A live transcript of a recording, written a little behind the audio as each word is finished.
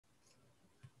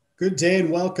Good day and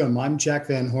welcome. I'm Jack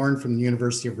Van Horn from the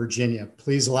University of Virginia.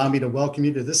 Please allow me to welcome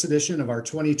you to this edition of our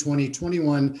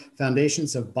 2020-21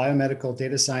 Foundations of Biomedical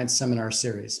Data Science Seminar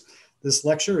Series. This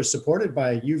lecture is supported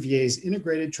by UVA's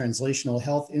Integrated Translational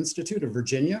Health Institute of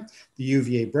Virginia, the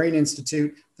UVA Brain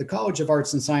Institute, the College of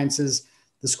Arts and Sciences,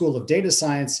 the School of Data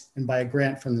Science, and by a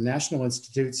grant from the National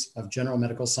Institutes of General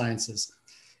Medical Sciences.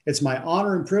 It's my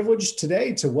honor and privilege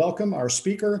today to welcome our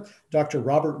speaker, Dr.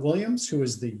 Robert Williams, who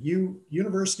is the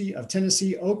University of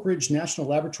Tennessee Oak Ridge National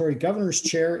Laboratory Governor's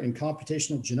Chair in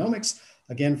Computational Genomics,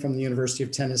 again from the University of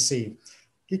Tennessee.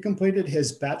 He completed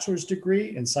his bachelor's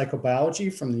degree in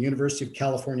psychobiology from the University of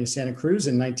California, Santa Cruz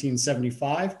in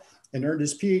 1975 and earned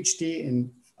his PhD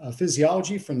in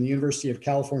physiology from the University of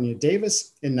California,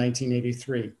 Davis in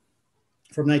 1983.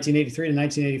 From 1983 to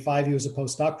 1985, he was a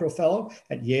postdoctoral fellow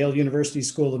at Yale University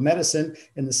School of Medicine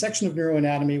in the section of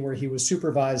neuroanatomy, where he was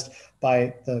supervised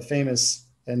by the famous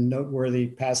and noteworthy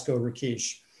Pasco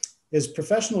Rakesh. His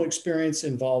professional experience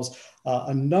involves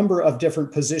a number of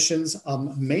different positions,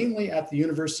 mainly at the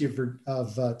University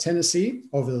of Tennessee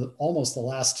over almost the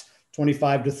last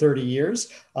 25 to 30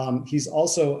 years. He's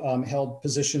also held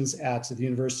positions at the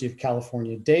University of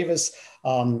California, Davis,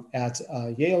 at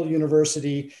Yale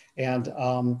University, and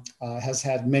has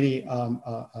had many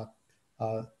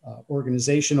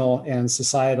organizational and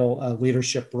societal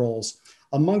leadership roles.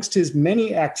 Amongst his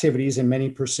many activities and many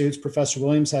pursuits, Professor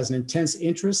Williams has an intense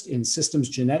interest in systems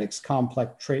genetics,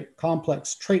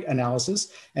 complex trait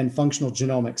analysis, and functional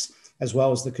genomics, as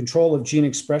well as the control of gene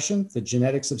expression, the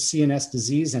genetics of CNS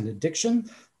disease and addiction,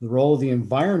 the role of the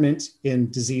environment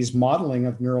in disease modeling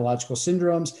of neurological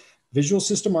syndromes, visual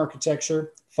system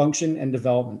architecture, function, and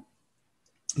development.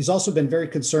 He's also been very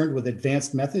concerned with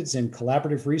advanced methods in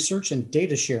collaborative research and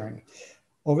data sharing.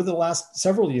 Over the last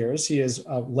several years, he has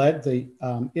led the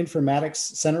Informatics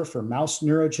Center for Mouse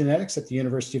Neurogenetics at the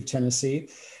University of Tennessee.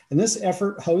 And this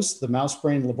effort hosts the Mouse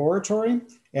Brain Laboratory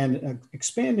and an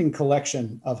expanding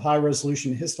collection of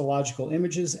high-resolution histological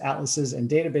images, atlases, and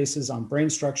databases on brain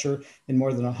structure in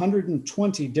more than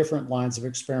 120 different lines of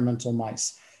experimental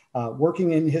mice.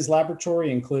 Working in his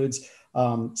laboratory includes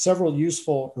several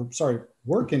useful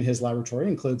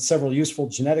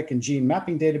genetic and gene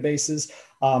mapping databases.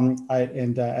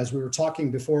 As we were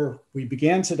talking before we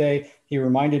began today, he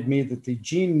reminded me that the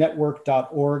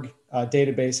genenetwork.org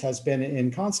database has been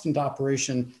in constant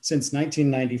operation since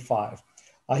 1995.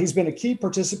 He's been a key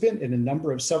participant in a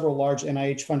number of several large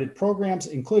NIH-funded programs,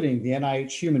 including the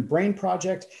NIH Human Brain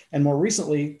Project, and more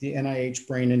recently, the NIH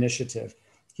Brain Initiative.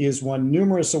 He has won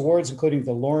numerous awards, including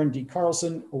the Lauren D.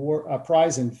 Carlson Award,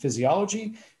 Prize in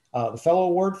Physiology, the Fellow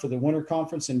Award for the Winter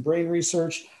Conference in Brain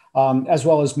Research, as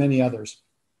well as many others.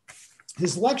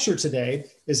 His lecture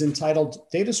today is entitled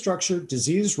Data Structure,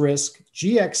 Disease Risk,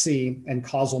 GXE, and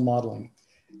Causal Modeling.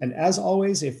 And as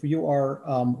always, if you are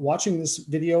watching this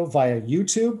video via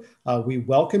YouTube, we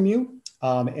welcome you.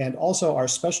 And also our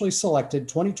specially selected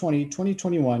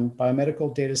 2020-2021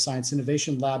 Biomedical Data Science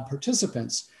Innovation Lab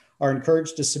participants are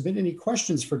encouraged to submit any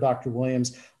questions for Dr.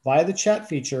 Williams via the chat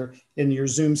feature in your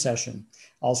Zoom session.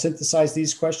 I'll synthesize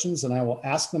these questions and I will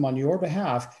ask them on your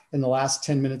behalf in the last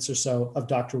 10 minutes or so of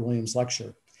Dr. Williams'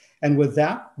 lecture. And with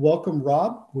that, welcome,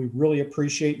 Rob. We really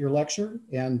appreciate your lecture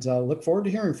and look forward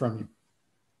to hearing from you.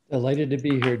 Delighted to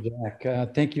be here,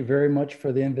 Jack. Thank you very much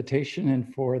for the invitation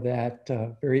and for that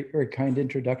very, very kind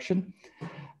introduction.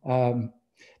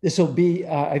 This will be,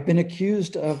 I've been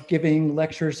accused of giving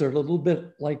lectures that are a little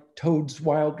bit like Toad's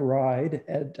Wild Ride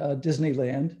at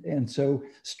Disneyland. And so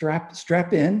strap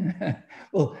in.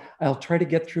 Well, I'll try to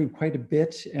get through quite a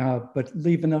bit, but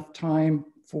leave enough time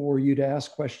for you to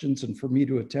ask questions and for me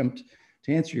to attempt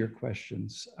to answer your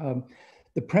questions.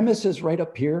 The premise is right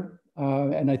up here.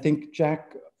 And I think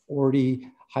Jack already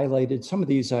highlighted some of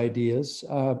these ideas.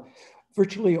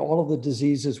 Virtually all of the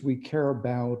diseases we care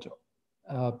about,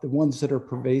 the ones that are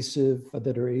pervasive,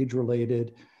 that are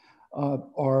age-related,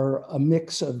 are a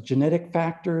mix of genetic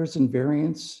factors and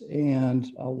variants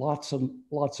and lots of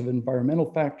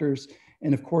environmental factors,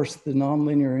 and of course, the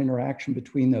nonlinear interaction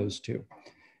between those two.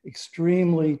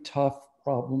 Extremely tough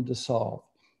problem to solve,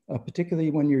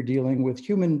 particularly when you're dealing with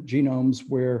human genomes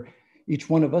where each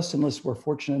one of us, unless we're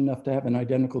fortunate enough to have an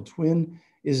identical twin,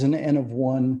 is an N of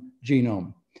 1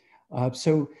 genome.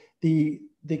 So the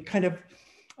kind of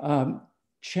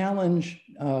challenge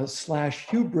slash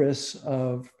hubris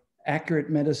of accurate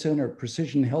medicine or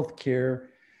precision healthcare,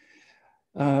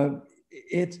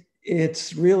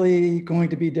 it's really going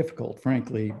to be difficult,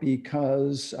 frankly,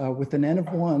 because with an N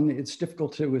of 1, it's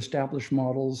difficult to establish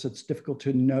models. It's difficult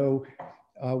to know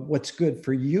what's good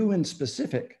for you in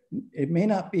specific. It may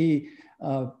not be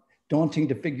daunting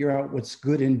to figure out what's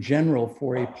good in general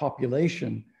for a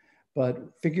population, but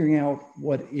figuring out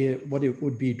what it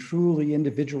would be truly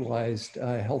individualized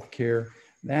healthcare,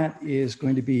 that is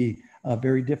going to be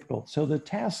very difficult. So the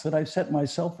task that I've set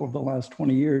myself over the last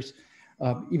 20 years,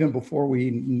 even before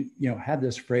we had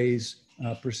this phrase,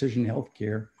 precision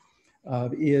healthcare,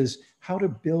 is how to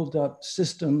build up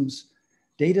systems,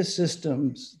 data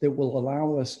systems that will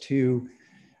allow us to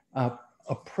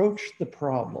approach the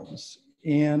problems.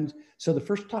 And so the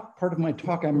first part of my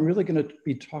talk, I'm really going to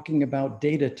be talking about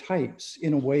data types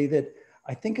in a way that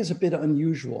I think is a bit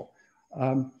unusual.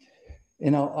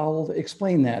 And I'll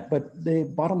explain that. But the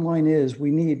bottom line is we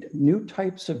need new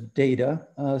types of data.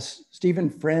 Stephen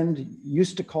Friend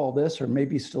used to call this, or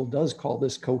maybe still does call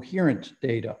this, coherent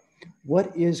data.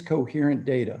 What is coherent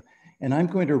data? And I'm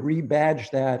going to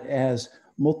rebadge that as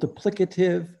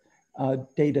multiplicative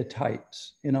data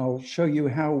types. And I'll show you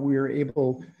how we're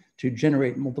able to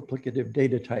generate multiplicative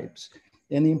data types.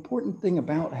 And the important thing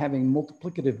about having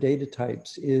multiplicative data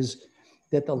types is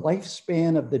that the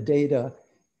lifespan of the data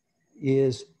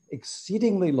is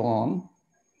exceedingly long.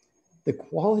 The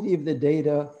quality of the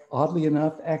data, oddly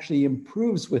enough, actually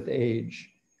improves with age.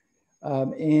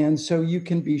 And so you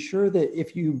can be sure that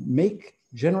if you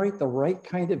generate the right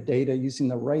kind of data using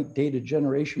the right data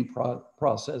generation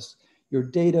process, your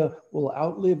data will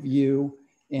outlive you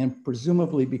and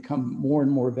presumably become more and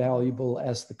more valuable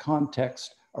as the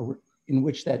context in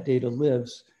which that data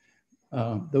lives,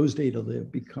 those data live,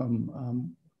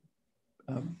 become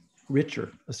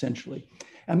richer, essentially.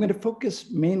 I'm going to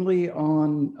focus mainly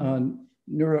on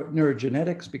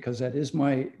neurogenetics because that is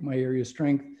my area of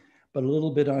strength, but a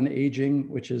little bit on aging,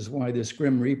 which is why this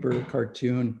Grim Reaper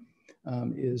cartoon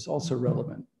is also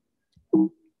relevant.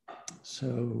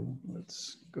 So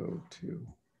let's go to,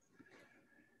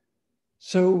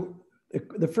 so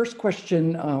the first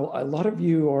question, a lot of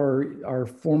you are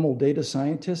formal data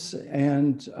scientists,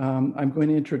 and I'm going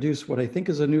to introduce what I think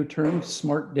is a new term,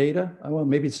 smart data. Well,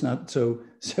 maybe it's not so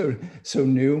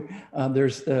new.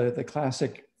 There's the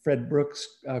classic Fred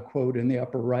Brooks quote in the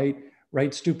upper right,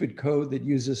 write stupid code that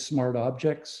uses smart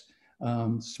objects,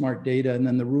 smart data, and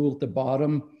then the rule at the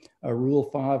bottom, rule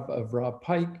 5 of Rob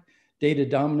Pike, data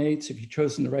dominates. If you've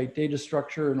chosen the right data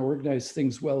structure and organize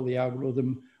things well, the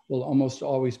algorithm will almost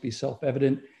always be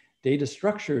self-evident. Data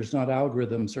structures, not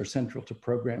algorithms, are central to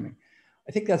programming.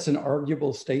 I think that's an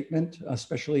arguable statement,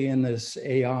 especially in this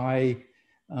AI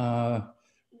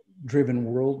driven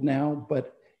world now,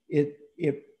 but it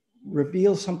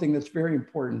reveals something that's very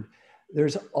important.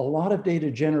 There's a lot of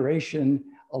data generation,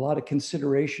 a lot of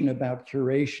consideration about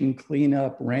curation,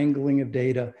 cleanup, wrangling of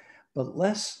data, but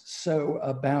less so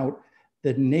about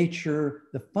the nature,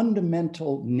 the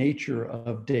fundamental nature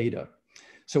of data.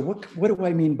 So what do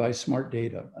I mean by smart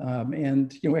data?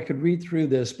 And I could read through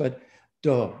this, but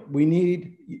we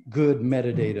need good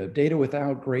metadata. Data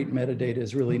without great metadata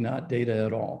is really not data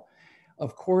at all.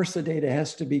 Of course, the data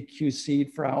has to be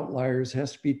QC'd for outliers,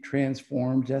 has to be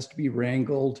transformed, has to be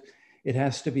wrangled. It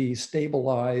has to be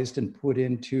stabilized and put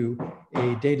into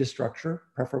a data structure,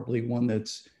 preferably one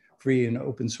that's free and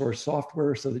open source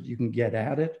software so that you can get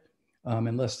at it,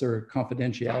 unless there are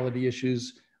confidentiality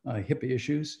issues, HIPAA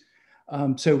issues.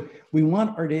 So we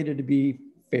want our data to be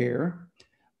fair,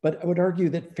 but I would argue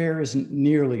that fair isn't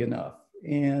nearly enough.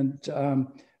 And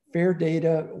fair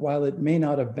data, while it may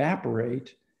not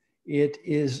evaporate, it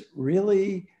is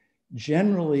really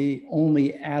generally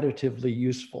only additively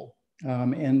useful.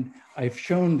 And I've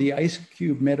shown the ice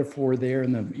cube metaphor there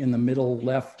in the middle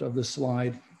left of the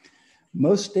slide.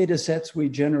 Most data sets we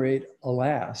generate,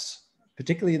 alas,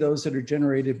 particularly those that are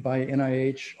generated by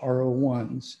NIH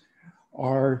R01s,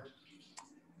 are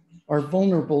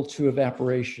vulnerable to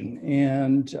evaporation.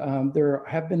 And there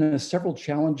have been several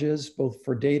challenges, both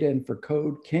for data and for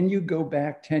code. Can you go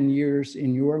back 10 years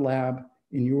in your lab,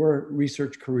 in your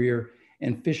research career,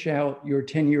 and fish out your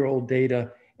 10-year-old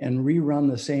data and rerun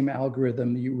the same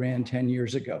algorithm you ran 10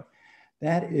 years ago?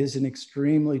 That is an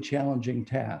extremely challenging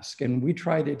task. And we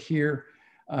tried it here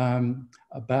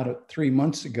about 3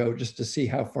 months ago just to see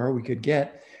how far we could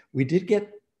get. We did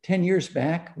get 10 years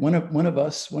back. One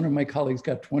of my colleagues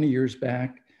got 20 years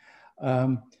back,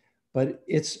 but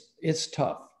it's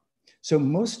tough. So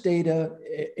most data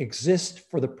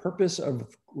exist for the purpose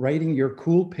of writing your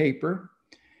cool paper.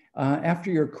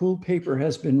 After your cool paper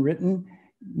has been written,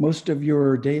 most of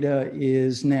your data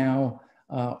is now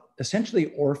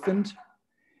essentially orphaned.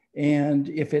 And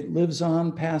if it lives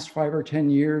on past 5 or 10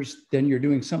 years, then you're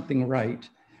doing something right.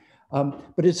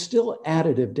 But it's still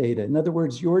additive data. In other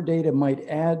words, your data might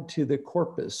add to the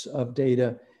corpus of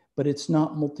data, but it's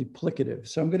not multiplicative.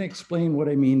 So I'm going to explain what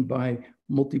I mean by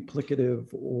multiplicative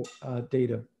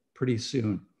data pretty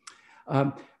soon.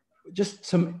 Just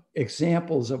some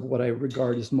examples of what I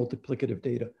regard as multiplicative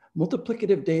data.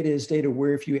 Multiplicative data is data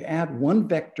where if you add one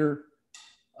vector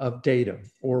of data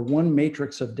or one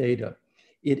matrix of data,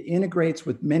 it integrates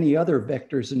with many other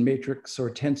vectors and matrix or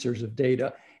tensors of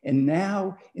data. And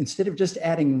now, instead of just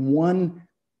adding one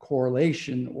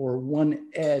correlation or one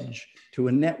edge to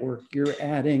a network, you're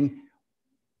adding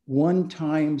 1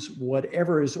 times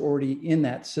whatever is already in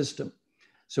that system.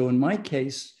 So in my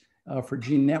case, for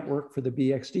gene network for the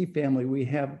BXD family, we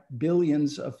have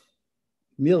millions of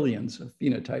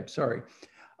phenotypes, sorry.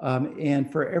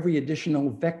 And for every additional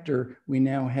vector, we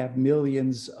now have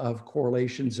millions of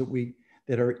correlations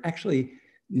that are actually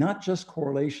not just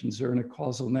correlations, they're in a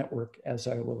causal network, as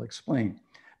I will explain.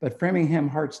 But Framingham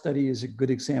Heart Study is a good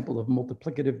example of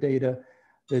multiplicative data.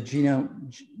 The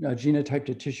genotype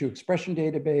to tissue expression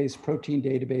database, protein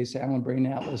database, Allen Brain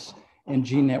Atlas, and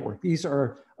gene network. These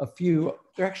are a few,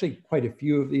 there are actually quite a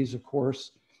few of these, of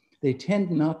course. They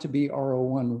tend not to be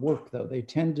R01 work, though. They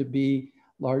tend to be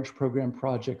large program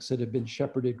projects that have been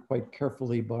shepherded quite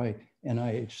carefully by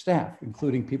NIH staff,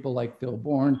 including people like Phil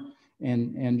Bourne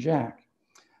and Jack.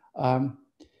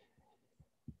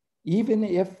 Even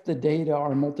if the data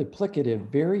are multiplicative,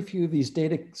 very few of these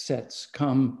data sets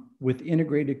come with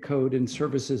integrated code and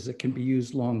services that can be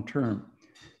used long-term.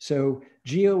 So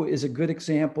GEO is a good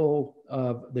example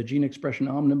of the gene expression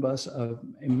omnibus of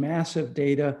a massive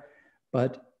data,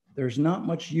 but there's not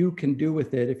much you can do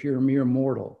with it if you're a mere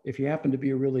mortal. If you happen to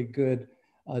be a really good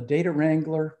data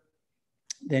wrangler,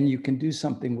 then you can do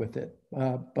something with it.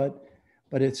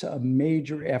 But it's a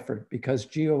major effort because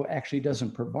GEO actually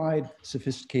doesn't provide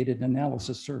sophisticated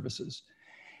analysis services.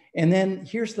 And then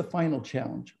here's the final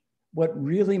challenge. What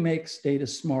really makes data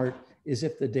smart is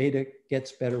if the data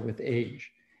gets better with age.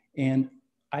 And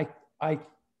I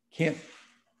can't,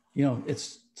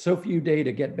 it's so few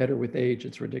data get better with age,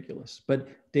 it's ridiculous. But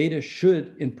data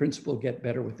should, in principle, get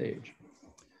better with age.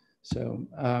 So,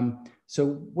 so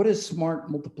what does smart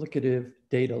multiplicative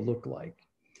data look like?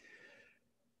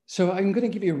 So I'm going to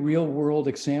give you a real world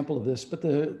example of this, but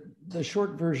the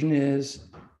short version is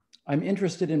I'm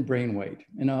interested in brain weight.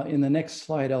 And in the next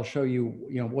slide, I'll show you,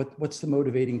 what's the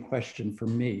motivating question for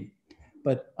me.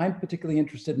 But I'm particularly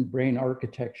interested in brain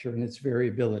architecture and its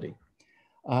variability.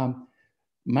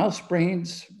 Mouse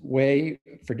brains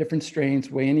for different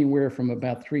strains, weigh anywhere from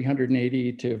about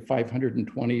 380 to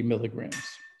 520 milligrams.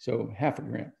 So half a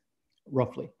gram,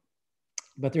 roughly.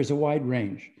 But there's a wide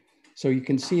range. So you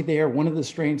can see there, one of the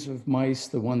strains of mice,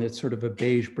 the one that's sort of a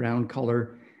beige brown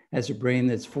color, has a brain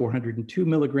that's 402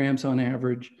 milligrams on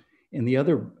average. And the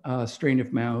other strain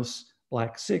of mouse,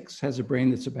 black 6, has a brain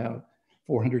that's about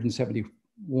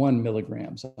 471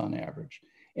 milligrams on average.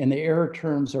 And the error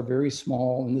terms are very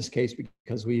small in this case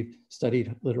because we've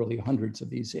studied literally hundreds of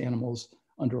these animals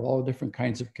under all different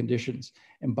kinds of conditions.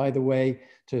 And by the way,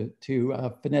 to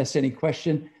finesse any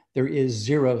question, there is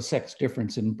 0 sex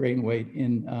difference in brain weight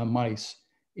in mice.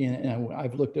 And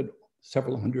I've looked at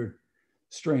several hundred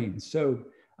strains. So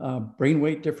brain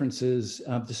weight differences,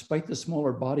 despite the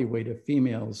smaller body weight of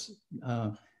females,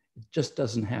 it just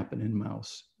doesn't happen in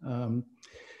mouse.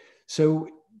 So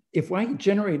if I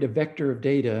generate a vector of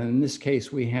data, in this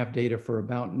case, we have data for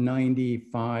about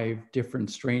 95 different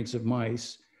strains of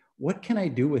mice, what can I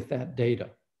do with that data?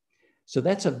 So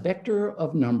that's a vector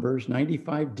of numbers,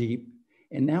 95 deep.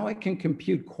 And now I can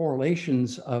compute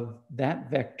correlations of that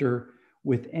vector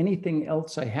with anything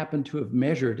else I happen to have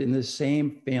measured in the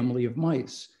same family of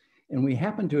mice. And we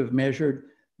happen to have measured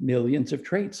millions of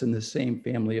traits in the same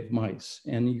family of mice.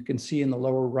 And you can see in the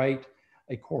lower right,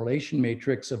 a correlation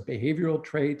matrix of behavioral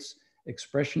traits,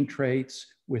 expression traits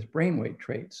with brain weight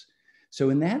traits. So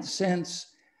in that sense,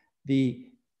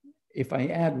 if I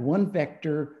add one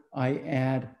vector, I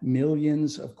add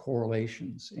millions of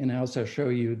correlations. And as I'll show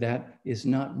you, that is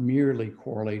not merely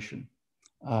correlation.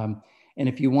 And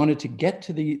if you wanted to get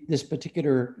to this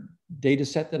particular data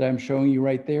set that I'm showing you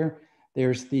right there,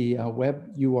 there's the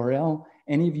web URL.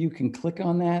 Any of you can click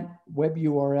on that web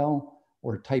URL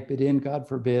or type it in, God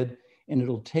forbid, and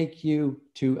it'll take you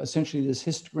to essentially this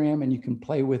histogram, and you can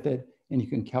play with it and you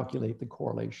can calculate the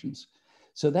correlations.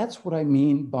 So that's what I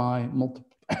mean by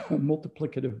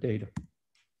multiplicative data.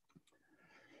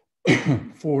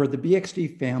 For the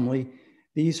BXD family,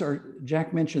 these are,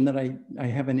 Jack mentioned that I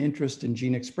have an interest in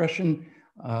gene expression,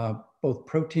 both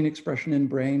protein expression in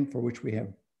brain, for which we have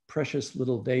precious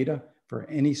little data for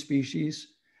any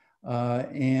species,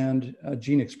 and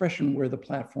gene expression, where the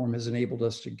platform has enabled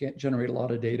us to generate a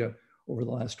lot of data over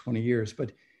the last 20 years.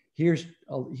 But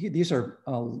these are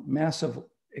massive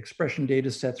expression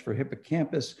data sets for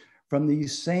hippocampus, from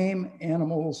these same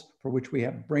animals for which we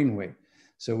have brainwave.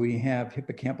 So we have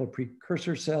hippocampal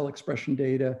precursor cell expression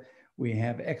data, we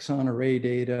have exon array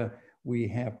data, we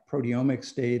have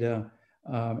proteomics data,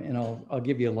 and I'll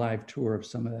give you a live tour of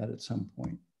some of that at some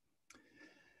point.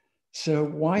 So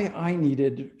why I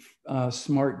needed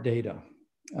smart data.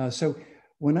 So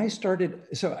when I started,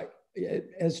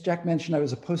 as Jack mentioned, I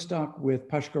was a postdoc with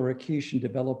Pashko Rakesh and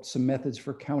developed some methods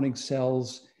for counting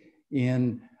cells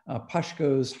in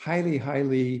Pashko's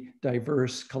highly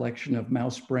diverse collection of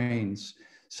mouse brains.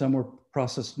 Some were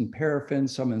processed in paraffin,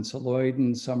 some in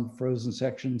colloidin, some frozen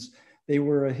sections. They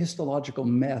were a histological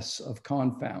mess of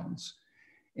confounds.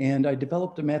 And I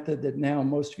developed a method that now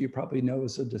most of you probably know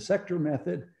is a dissector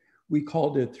method. We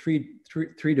called it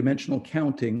three-dimensional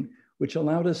counting, which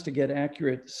allowed us to get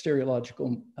accurate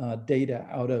stereological data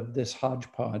out of this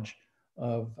hodgepodge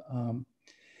of,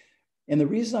 and the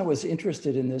reason I was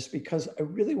interested in this, because I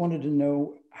really wanted to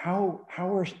know how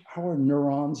are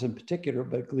neurons in particular,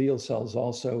 but glial cells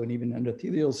also, and even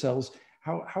endothelial cells,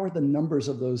 how are the numbers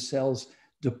of those cells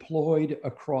deployed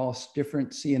across different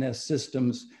CNS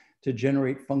systems to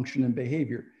generate function and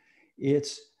behavior?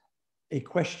 It's a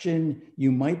question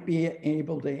you might be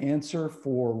able to answer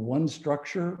for one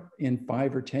structure in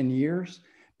 5 or 10 years.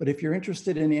 But if you're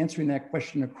interested in answering that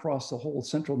question across the whole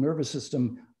central nervous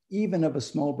system, even of a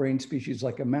small brain species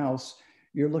like a mouse,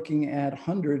 you're looking at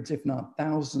hundreds, if not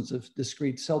thousands of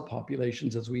discrete cell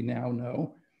populations, as we now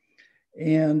know.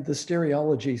 And the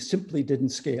stereology simply didn't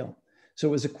scale. So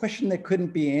it was a question that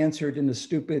couldn't be answered in a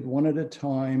stupid one at a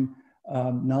time,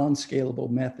 non-scalable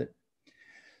method.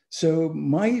 So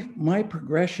my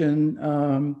progression,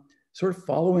 sort of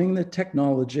following the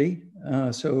technology.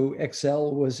 So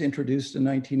Excel was introduced in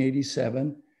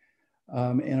 1987.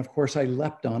 And of course I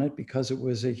leapt on it because it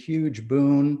was a huge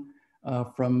boon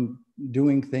from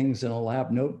doing things in a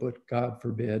lab notebook, God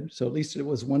forbid. So at least it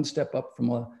was one step up from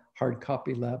a hard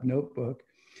copy lab notebook.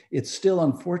 It's still,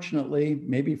 unfortunately,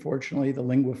 maybe fortunately, the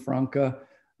lingua franca,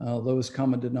 lowest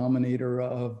common denominator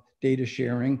of data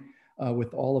sharing,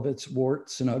 with all of its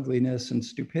warts and ugliness and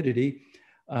stupidity.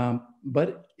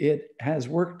 But it has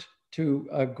worked to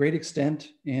a great extent,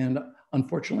 and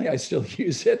unfortunately, I still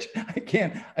use it. I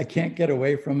can't get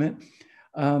away from it.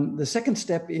 The second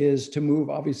step is to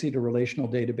move, obviously, to relational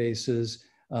databases,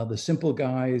 the simple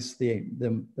guys, the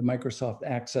Microsoft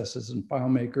Accesses and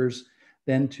FileMakers,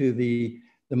 then to the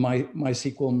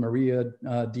MySQL,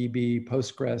 MariaDB,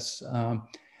 Postgres.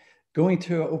 Going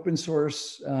to open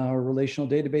source relational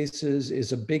databases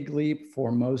is a big leap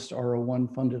for most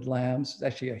R01 funded labs. It's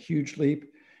actually a huge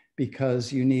leap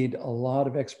because you need a lot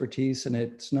of expertise, and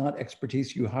it's not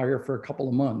expertise you hire for a couple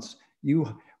of months.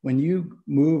 When you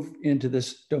move into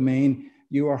this domain,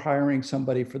 you are hiring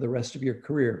somebody for the rest of your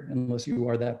career, unless you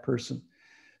are that person.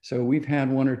 So we've had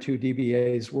 1 or 2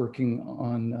 DBAs working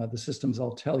on the systems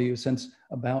I'll tell you since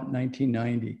about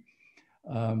 1990.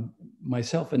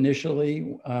 Myself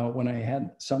initially, when I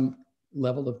had some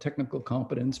level of technical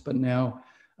competence, but now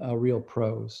real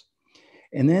pros.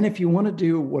 And then if you want to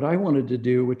do what I wanted to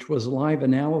do, which was live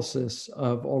analysis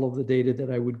of all of the data that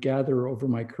I would gather over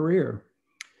my career,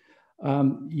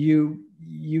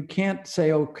 you can't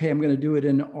say, okay, I'm going to do it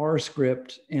in R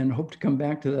script and hope to come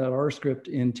back to that R script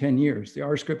in 10 years. The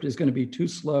R script is going to be too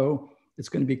slow. It's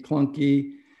going to be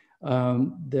clunky.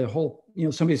 The whole,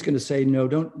 somebody's going to say, no,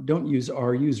 don't use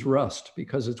R, use Rust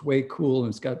because it's way cool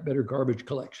and it's got better garbage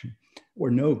collection,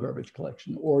 or no garbage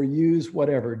collection, or use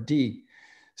whatever, D.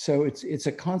 So it's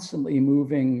a constantly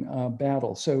moving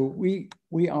battle. So we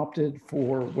opted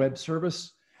for web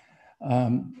service.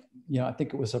 I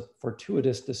think it was a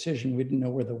fortuitous decision. We didn't know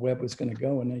where the web was going to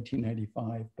go in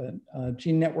 1995, but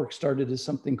Gene Network started as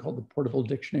something called the Portable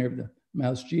Dictionary of the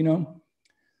Mouse Genome.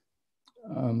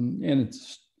 And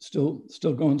it's still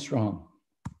going strong.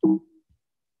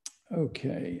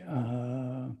 Okay.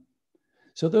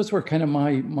 So those were kind of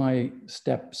my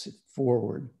steps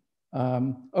forward.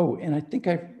 And I think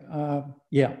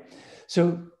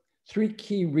so 3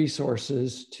 key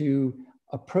resources to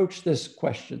approach this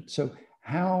question. So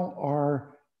how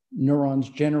are neurons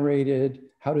generated?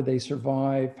 How do they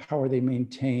survive? How are they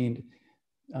maintained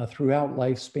throughout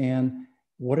lifespan?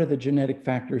 What are the genetic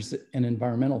factors and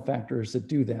environmental factors that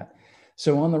do that?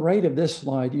 So on the right of this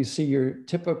slide, you see your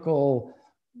typical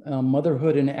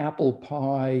motherhood and apple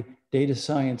pie data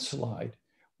science slide,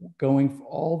 going for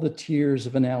all the tiers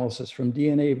of analysis from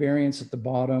DNA variants at the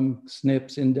bottom,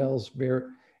 SNPs, indels,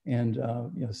 and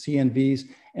CNVs,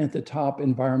 and at the top,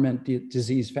 environment,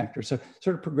 disease factors. So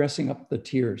sort of progressing up the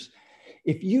tiers.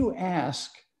 If you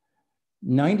ask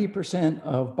 90%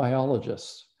 of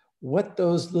biologists what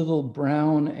those little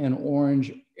brown and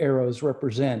orange arrows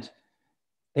represent,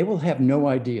 they will have no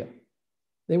idea.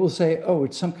 They will say, oh,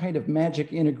 it's some kind of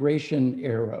magic integration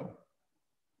arrow.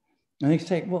 And they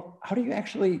say, well, how do you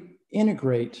actually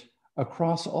integrate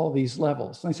across all these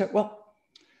levels? And I said, well,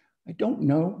 I don't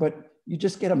know, but you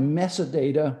just get a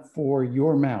metadata for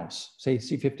your mouse, say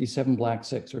C57 Black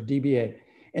 6 or DBA.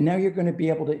 And now you're going to be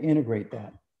able to integrate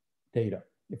that data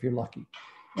if you're lucky.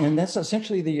 And that's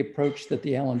essentially the approach that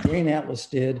the Allen Brain Atlas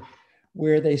did,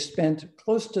 where they spent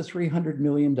close to $300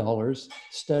 million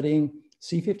studying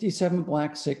C57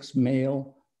 Black 6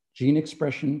 male gene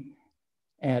expression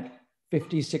at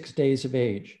 56 days of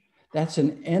age. That's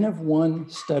an N of 1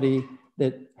 study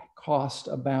that cost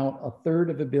about $1/3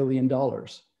 of $1 billion.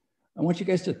 I want you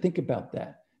guys to think about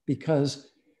that, because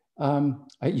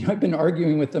I've been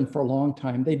arguing with them for a long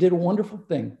time. They did a wonderful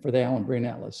thing for the Allen Brain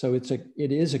Atlas. So it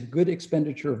is a good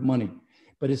expenditure of money,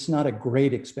 but it's not a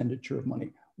great expenditure of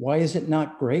money. Why is it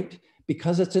not great?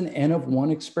 Because it's an N of 1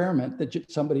 experiment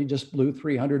that somebody just blew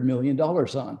 $300 million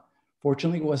on.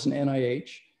 Fortunately, it wasn't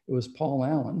NIH, it was Paul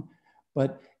Allen,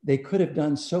 but they could have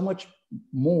done so much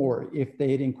more if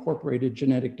they had incorporated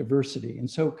genetic diversity. And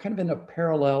so kind of in a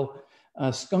parallel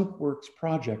Skunk Works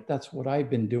project, that's what I've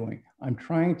been doing. I'm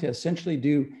trying to essentially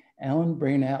do Allen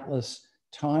Brain Atlas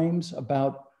times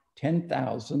about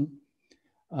 10,000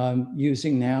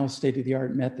 using now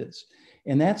state-of-the-art methods.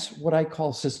 And that's what I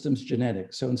call systems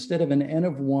genetics. So instead of an N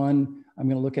of 1, I'm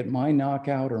going to look at my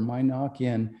knockout or my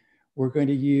knock-in. We're going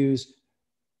to use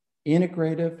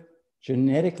integrative,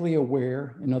 genetically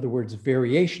aware, in other words,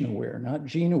 variation aware, not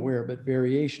gene aware, but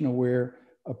variation aware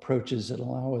approaches that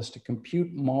allow us to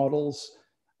compute models,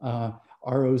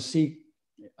 ROC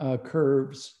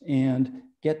curves, and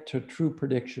get to true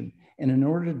prediction. And in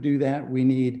order to do that, we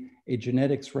need a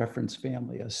genetics reference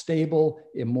family, a stable,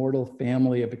 immortal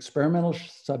family of experimental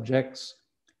subjects.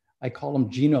 I call them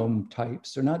genome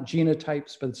types. They're not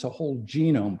genotypes, but it's a whole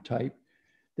genome type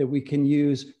that we can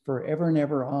use forever and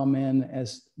ever, amen,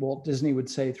 as Walt Disney would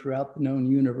say, throughout the known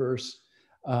universe.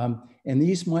 And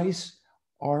these mice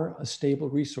are a stable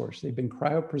resource. They've been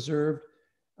cryopreserved.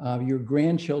 Your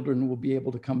grandchildren will be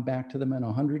able to come back to them in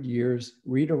 100 years,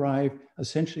 rederive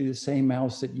essentially the same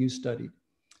mouse that you studied.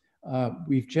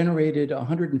 We've generated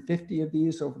 150 of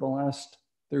these over the last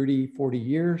 30, 40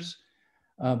 years.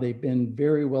 They've been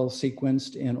very well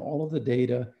sequenced, and all of the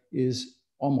data is,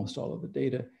 almost all of the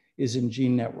data is in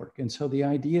gene network. And so the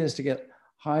idea is to get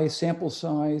high sample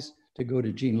size, to go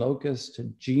to gene locus,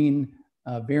 to gene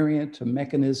variant, to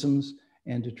mechanisms,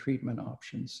 and to treatment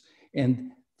options.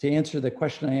 And to answer the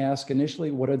question I asked initially,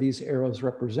 what do these arrows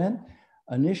represent?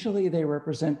 Initially, they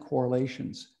represent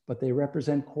correlations, but they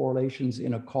represent correlations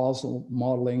in a causal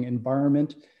modeling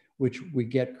environment, which we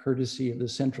get courtesy of the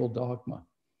central dogma,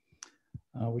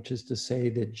 which is to say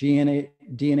that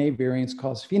DNA variants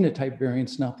cause phenotype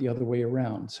variants, not the other way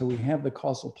around. So we have the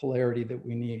causal polarity that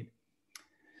we need.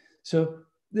 So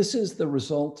this is the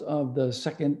result of the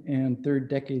second and third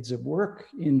decades of work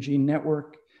in gene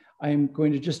network. I'm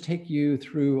going to just take you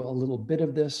through a little bit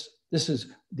of this. This is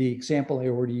the example I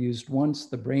already used once,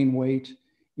 the brain weight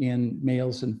in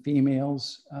males and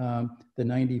females, the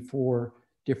 94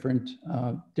 different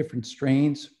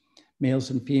strains, males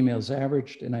and females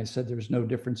averaged. And I said there's no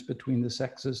difference between the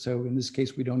sexes. So in this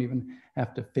case, we don't even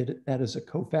have to fit that as a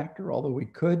cofactor, although we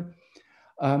could.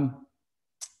 And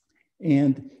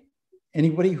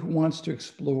anybody who wants to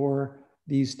explore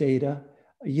these data,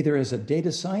 either as a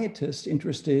data scientist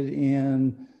interested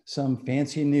in some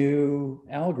fancy new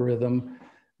algorithm,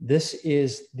 this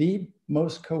is the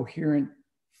most coherent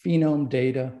phenome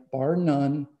data, bar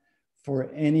none,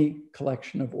 for any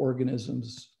collection of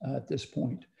organisms at this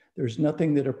point. There's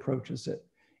nothing that approaches it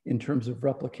in terms of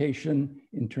replication,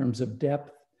 in terms of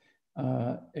depth,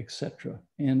 etc.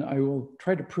 And I will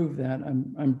try to prove that.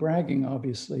 I'm bragging,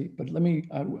 obviously, but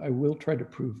I will try to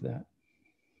prove that.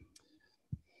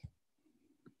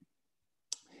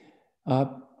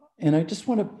 And I just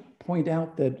want to point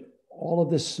out that all of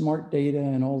this smart data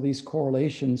and all these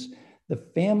correlations, the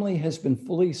family has been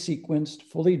fully sequenced,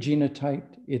 fully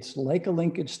genotyped. It's like a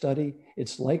linkage study.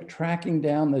 It's like tracking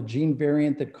down the gene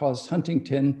variant that caused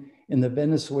Huntington in the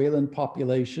Venezuelan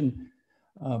population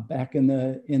back in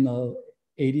the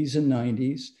 80s and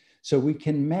 90s. So we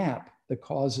can map the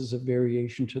causes of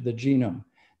variation to the genome.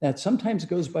 That sometimes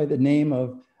goes by the name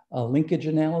of linkage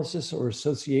analysis or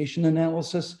association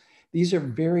analysis. These are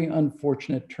very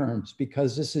unfortunate terms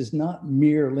because this is not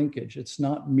mere linkage. It's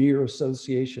not mere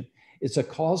association. It's a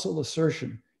causal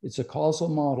assertion. It's a causal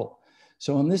model.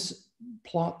 So on this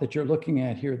plot that you're looking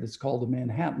at here, that's called the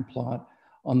Manhattan plot,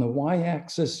 on the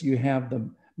y-axis, you have the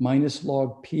minus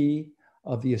log p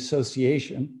of the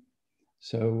association.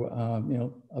 So, you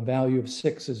know, a value of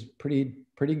 6 is pretty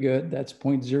good. That's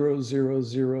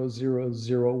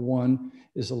 0.000001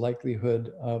 is the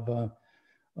likelihood of a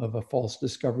false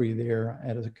discovery there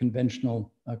at a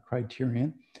conventional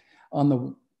criterion. On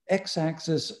the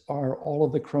x-axis are all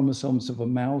of the chromosomes of a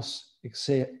mouse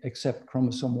except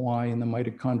chromosome Y in the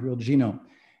mitochondrial genome.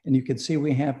 And you can see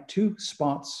we have 2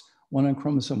 spots, one on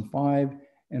chromosome 5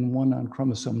 and one on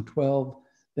chromosome 12,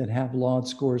 that have LOD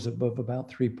scores above about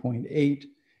 3.8.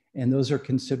 And those are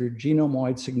considered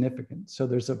genome-wide significant. So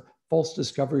there's a false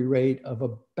discovery rate of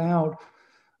about,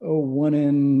 call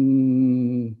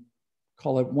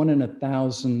it 1 in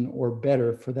 1,000 or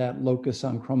better for that locus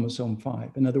on chromosome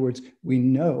 5. In other words, we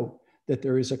know that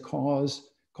there is a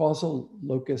causal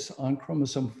locus on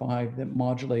chromosome 5 that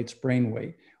modulates brain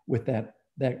weight, with that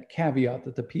caveat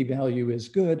that the p-value is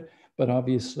good, but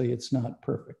obviously it's not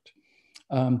perfect.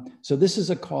 So this is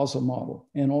a causal model.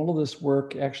 And all of this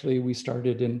work, actually, we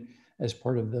started in as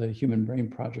part of the Human Brain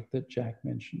Project that Jack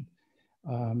mentioned.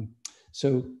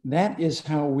 So that is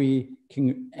how we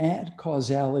can add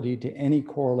causality to any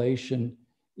correlation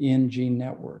in gene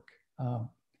network.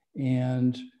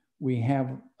 And we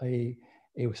have a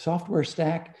software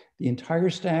stack. The entire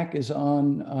stack is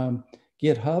on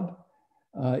GitHub.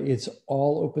 It's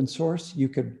all open source. You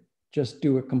could just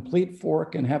do a complete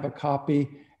fork and have a copy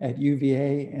at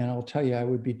UVA. And I'll tell you, I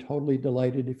would be totally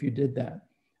delighted if you did that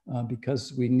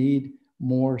because we need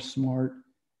more smart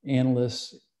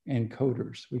analysts and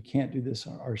coders. We can't do this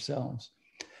ourselves.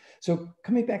 So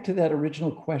coming back to that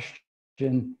original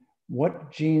question,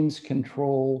 what genes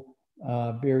control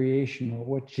variation, or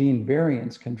what gene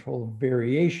variants control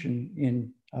variation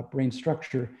in brain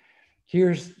structure?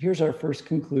 Here's our first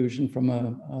conclusion from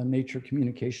a Nature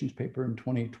Communications paper in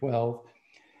 2012.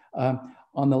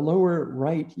 On the lower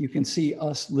right, you can see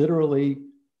us literally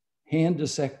hand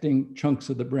dissecting chunks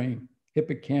of the brain: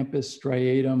 hippocampus,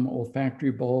 striatum,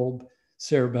 olfactory bulb,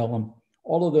 cerebellum.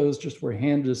 All of those just were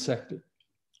hand dissected.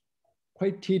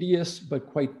 Quite tedious,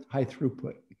 but quite high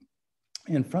throughput.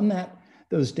 And from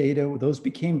those data, those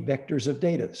became vectors of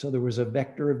data. So there was a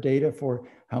vector of data for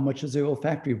how much does the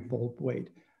olfactory bulb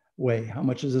weigh, how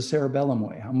much does the cerebellum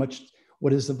weigh,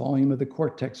 what is the volume of the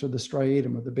cortex or the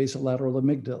striatum or the basolateral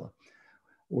amygdala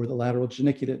or the lateral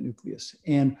geniculate nucleus.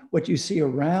 And what you see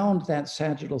around that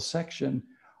sagittal section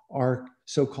are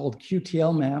so-called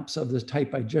QTL maps of the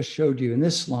type I just showed you in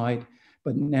this slide,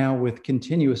 but now with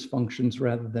continuous functions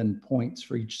rather than points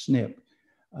for each SNP.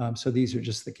 So these are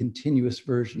just the continuous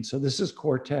version. So this is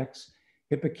cortex,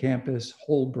 hippocampus,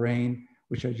 whole brain,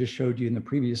 which I just showed you in the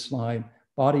previous slide,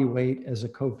 body weight as a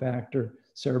cofactor,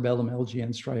 cerebellum, LGN,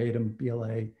 striatum,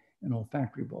 BLA, and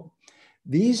olfactory bulb.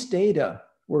 These data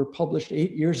were published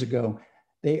 8 years ago.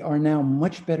 They are now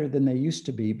much better than they used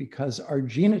to be because our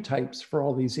genotypes for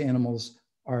all these animals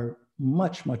are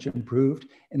much, much improved.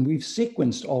 And we've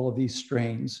sequenced all of these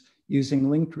strains using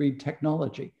linked read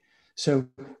technology. So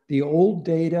the old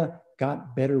data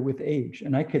got better with age.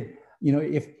 And I could, you know,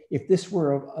 if this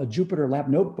were a Jupyter Lab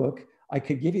notebook, I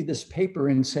could give you this paper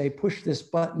and say, push this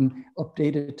button,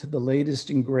 update it to the latest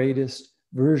and greatest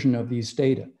version of these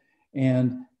data.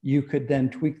 And you could then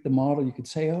tweak the model. You could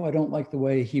say, oh, I don't like the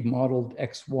way he modeled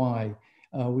X, Y.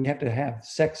 We have to have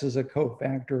sex as a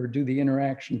cofactor or do the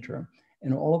interaction term.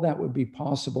 And all of that would be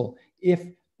possible if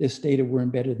this data were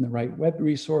embedded in the right web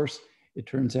resource. It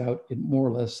turns out it more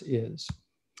or less is.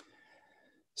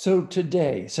 So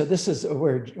today, so this is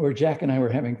where Jack and I were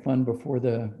having fun before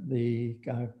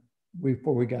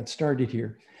before we got started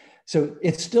here. So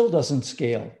it still doesn't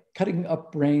scale. Cutting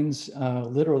up brains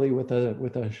literally with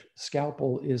a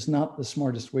scalpel is not the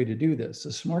smartest way to do this.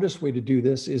 The smartest way to do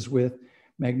this is with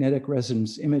magnetic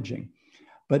resonance imaging.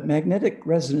 But magnetic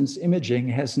resonance imaging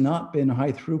has not been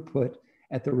high throughput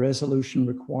at the resolution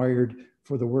required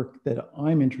for the work that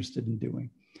I'm interested in doing.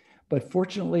 But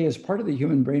fortunately, as part of the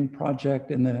Human Brain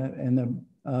Project and the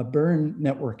Burn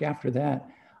network after that,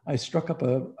 I struck up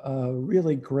a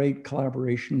really great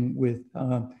collaboration with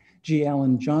G.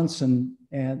 Alan Johnson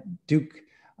at Duke,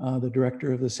 the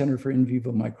director of the Center for In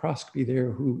Vivo Microscopy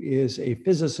there, who is a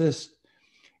physicist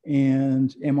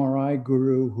and MRI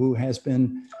guru who has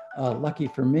been, lucky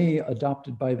for me,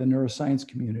 adopted by the neuroscience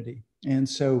community. And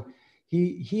so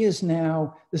he is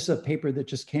now, this is a paper that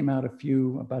just came out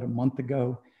about a month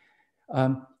ago.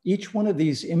 Each one of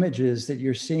these images that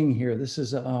you're seeing here, this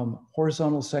is a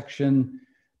horizontal section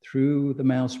through the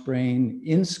mouse brain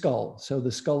in skull. So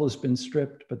the skull has been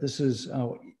stripped, but this is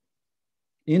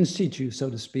in situ,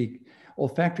 so to speak.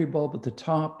 Olfactory bulb at the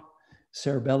top,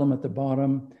 cerebellum at the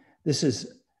bottom. This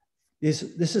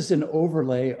is an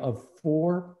overlay of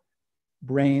 4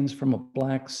 brains from a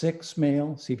black 6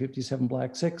 male, C57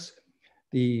 black 6,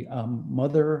 the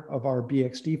mother of our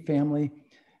BXD family.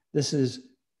 This is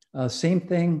same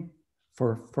thing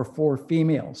for 4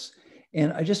 females.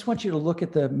 And I just want you to look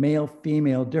at the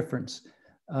male-female difference.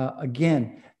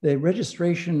 Again, the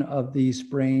registration of these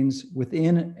brains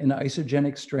within an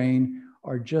isogenic strain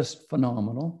are just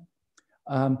phenomenal.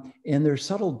 And there's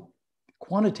subtle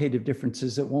quantitative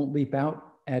differences that won't leap out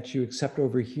at you except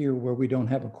over here where we don't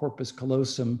have a corpus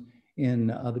callosum in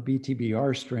the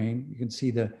BTBR strain. You can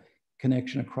see the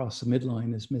connection across the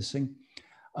midline is missing.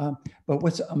 But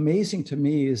what's amazing to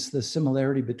me is the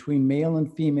similarity between male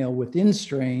and female within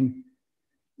strain,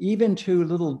 even to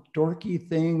little dorky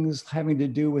things having to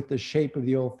do with the shape of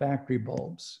the olfactory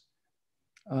bulbs.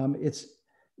 It's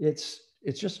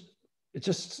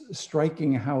just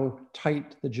striking how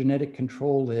tight the genetic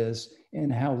control is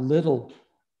and how little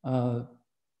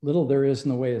there is in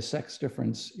the way of sex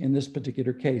difference in this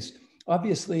particular case.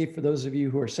 Obviously, for those of you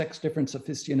who are sex difference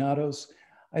aficionados,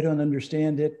 I don't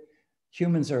understand it.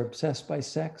 Humans are obsessed by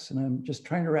sex, and I'm just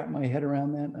trying to wrap my head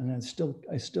around that, and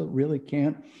I still really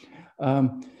can't.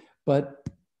 But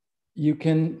you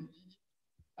can,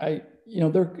 there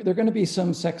are going to be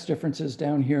some sex differences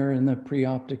down here in the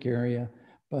preoptic area,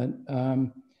 but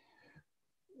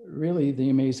really the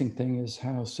amazing thing is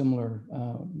how similar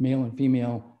male and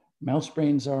female mouse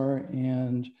brains are,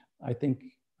 and I think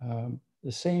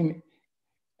the same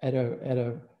at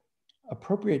a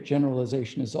appropriate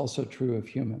generalization is also true of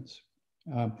humans.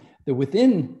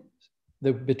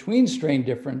 The between strain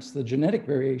difference, the genetic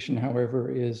variation,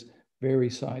 however, is very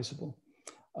sizable.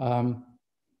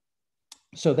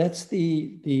 So that's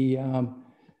the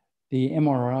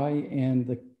MRI and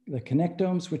the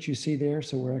connectomes, which you see there.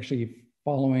 So we're actually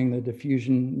following the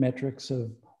diffusion metrics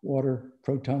of water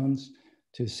protons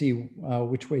to see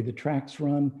which way the tracks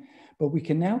run. But we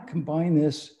can now combine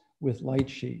this with light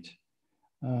sheet.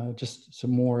 Just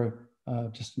some more,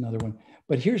 just another one.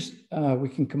 But here's, we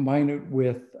can combine it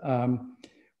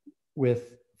with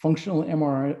functional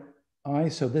MRI.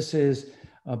 So this is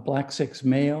a black 6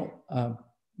 male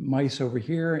mice over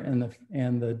here, and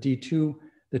the D2,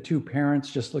 the 2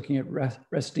 parents, just looking at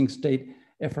resting state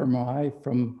fMRI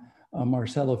from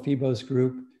Marcelo Fibo's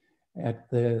group at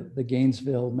the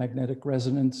Gainesville Magnetic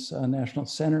Resonance National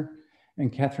Center,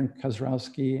 and Catherine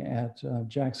Kozrowski at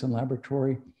Jackson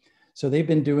Laboratory. So they've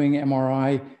been doing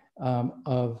MRI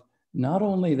of not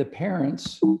only the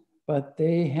parents, but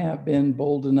they have been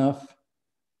bold enough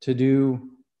to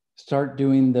start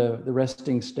doing the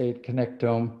resting state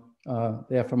connectome,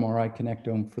 the fMRI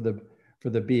connectome for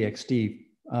the BXD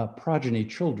progeny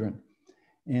children.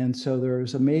 And so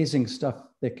there's amazing stuff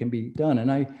that can be done.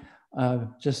 And I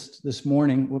just this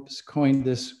morning, coined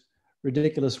this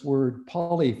ridiculous word,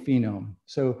 polyphenome.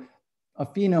 So a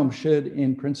phenome should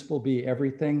in principle be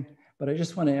everything, but I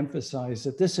just want to emphasize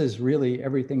that this is really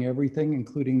everything,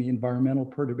 including the environmental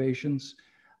perturbations,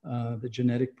 the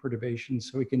genetic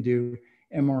perturbations. So we can do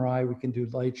MRI, we can do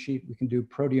light sheet, we can do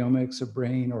proteomics of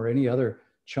brain or any other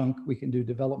chunk. We can do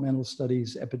developmental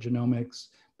studies, epigenomics,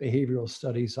 behavioral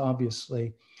studies,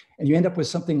 obviously. And you end up with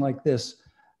something like this,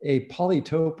 a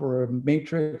polytope or a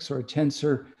matrix or a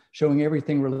tensor showing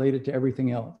everything related to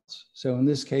everything else. So in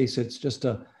this case, it's just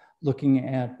looking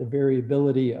at the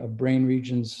variability of brain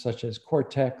regions such as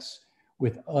cortex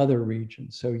with other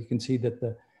regions. So you can see that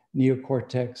the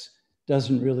neocortex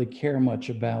doesn't really care much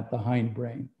about the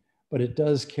hindbrain, but it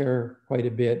does care quite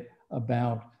a bit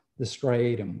about the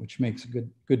striatum, which makes a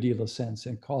good deal of sense,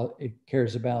 and it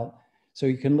cares about. So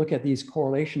you can look at these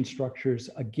correlation structures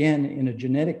again in a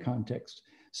genetic context.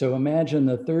 So imagine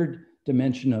the third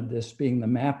dimension of this being the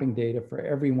mapping data for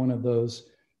every one of those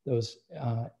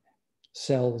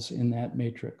cells in that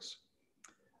matrix.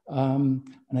 And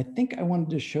I think I wanted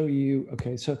to show you,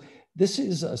 okay, so this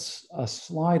is a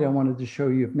slide I wanted to show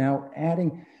you of now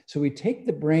adding. So we take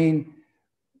the brain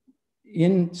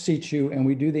in situ and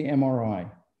we do the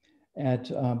MRI at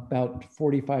about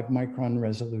 45 micron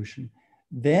resolution.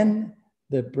 Then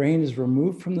the brain is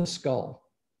removed from the skull.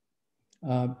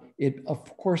 It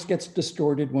of course gets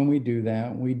distorted when we do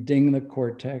that. We ding the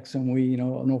cortex and we,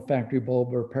 an olfactory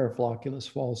bulb or paraflocculus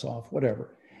falls off,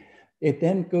 whatever. It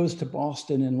then goes to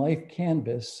Boston and Life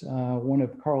Canvas. One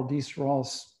of Carl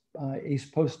Diesterol's ace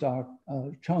postdoc,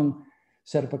 Chung,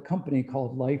 set up a company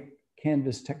called Life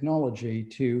Canvas Technology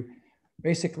to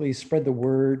basically spread the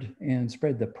word and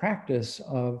spread the practice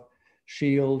of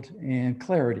shield and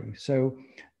clarity. So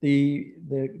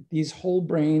these whole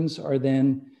brains are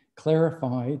then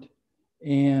clarified,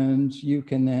 and you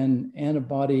can then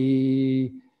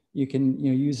antibody you can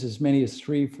use as many as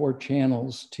 3-4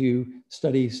 channels to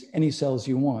study any cells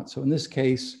you want. So in this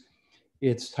case,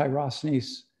 it's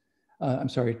tyrosine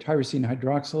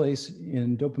hydroxylase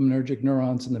in dopaminergic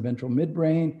neurons in the ventral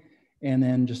midbrain, and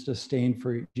then just a stain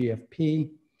for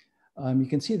GFP. You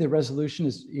can see the resolution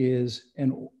is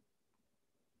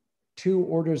 2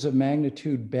 orders of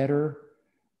magnitude better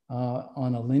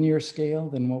on a linear scale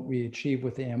than what we achieve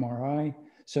with the MRI.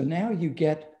 So now you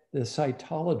get the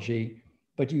cytology,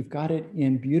 but you've got it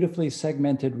in beautifully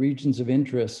segmented regions of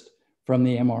interest from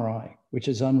the MRI, which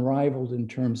is unrivaled in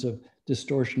terms of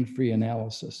distortion-free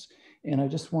analysis. And I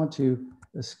just want to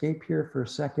escape here for a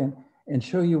second and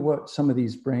show you what some of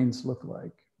these brains look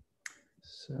like.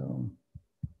 So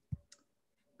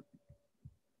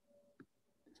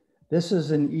this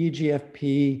is an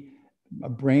EGFP, a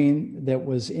brain that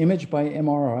was imaged by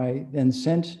MRI, then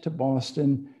sent to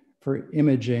Boston for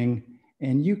imaging.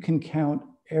 And you can count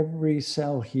every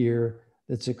cell here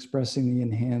that's expressing the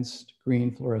enhanced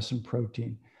green fluorescent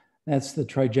protein. That's the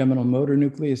trigeminal motor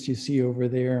nucleus you see over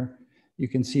there. You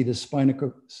can see the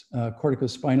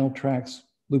corticospinal tracts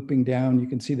looping down. You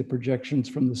can see the projections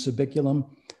from the subiculum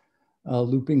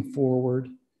looping forward.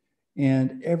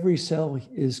 And every cell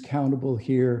is countable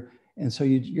here. And so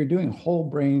you're doing whole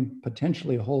brain,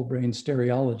 potentially a whole brain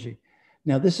stereology.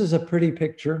 Now, this is a pretty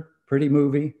picture, pretty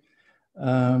movie.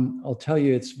 I'll tell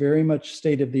you, it's very much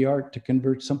state of the art to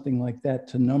convert something like that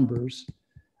to numbers.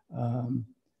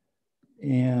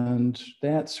 And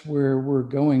that's where we're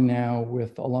going now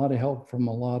with a lot of help from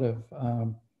a lot of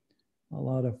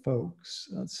folks.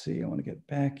 Let's see, I want to get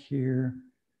back here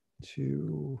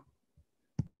to,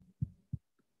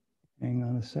 hang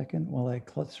on a second while I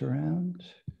klutz around.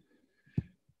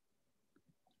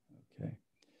 Okay,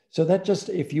 so that just,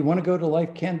 if you want to go to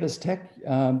Life Canvas Tech,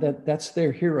 that's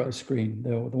their hero screen,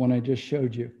 the one I just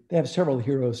showed you. They have several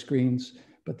hero screens,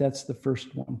 but that's the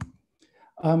first one.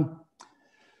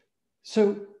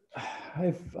 So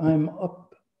I'm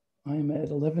at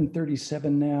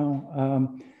 11:37 now.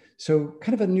 So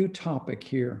kind of a new topic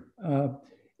here.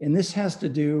 And this has to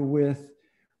do with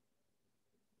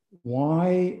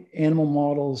why animal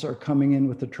models are coming in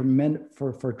with a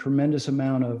tremendous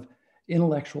amount of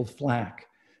intellectual flack.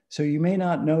 So you may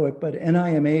not know it, but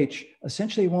NIMH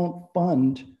essentially won't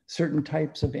fund certain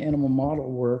types of animal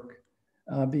model work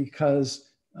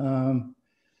because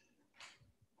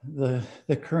the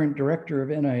current director of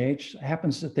NIH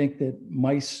happens to think that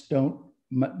mouse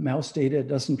data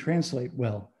doesn't translate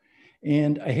well.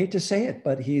 And I hate to say it,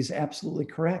 but he's absolutely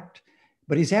correct.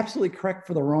 But he's absolutely correct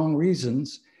for the wrong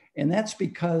reasons. And that's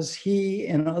because he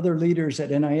and other leaders at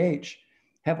NIH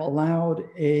have allowed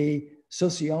a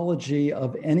sociology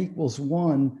of n equals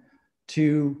 1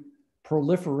 to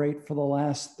proliferate for the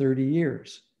last 30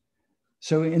 years.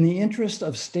 So in the interest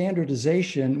of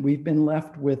standardization, we've been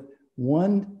left with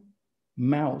one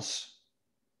mouse.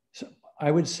 So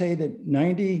I would say that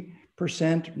 90%,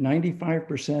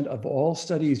 95% of all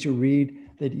studies you read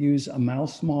that use a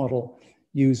mouse model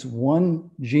use one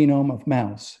genome of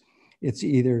mouse. It's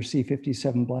either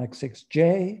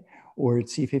C57BL6J, or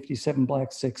it's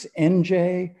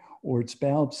C57BL6NJ, or it's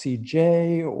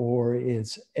BALB/CJ, or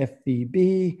it's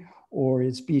FVB, or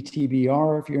it's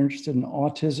BTBR if you're interested in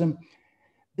autism.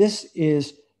 This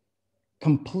is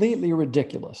completely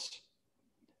ridiculous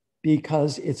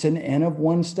because it's an N of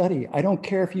 1 study. I don't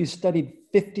care if you studied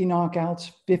 50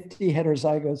 knockouts, 50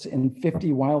 heterozygotes, and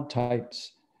 50 wild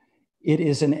types. It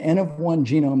is an N of 1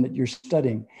 genome that you're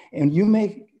studying. And you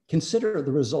may consider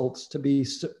the results to be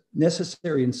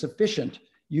necessary and sufficient.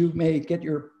 You may get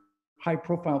your high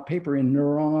profile paper in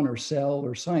Neuron or Cell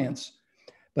or Science,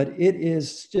 but it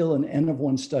is still an N of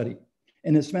 1 study.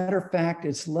 And as a matter of fact,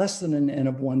 it's less than an N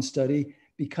of 1 study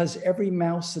because every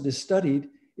mouse that is studied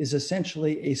is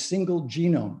essentially a single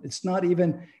genome. It's not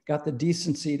even got the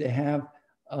decency to have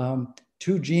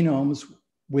 2 genomes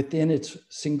within its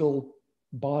single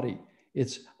body.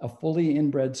 It's a fully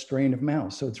inbred strain of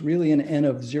mouse. So it's really an N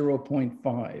of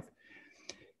 0.5.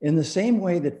 In the same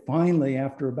way that finally,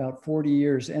 after about 40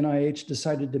 years, NIH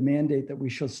decided to mandate that we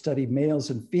should study males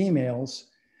and females,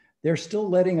 they're still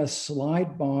letting us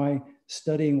slide by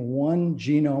studying one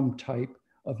genome type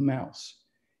of mouse.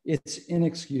 It's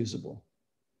inexcusable.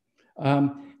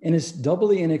 And it's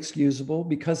doubly inexcusable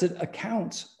because it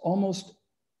accounts almost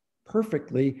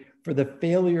perfectly for the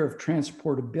failure of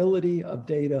transportability of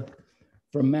data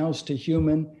from mouse to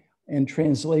human and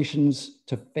translations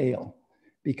to fail,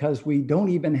 because we don't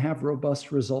even have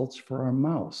robust results for our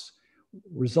mouse.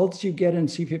 Results you get in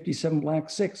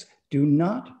C57BL6 do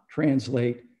not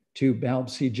translate to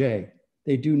BALB/CJ.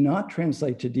 They do not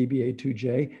translate to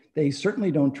DBA2J. They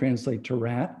certainly don't translate to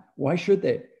rat. Why should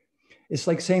they? It's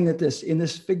like saying that in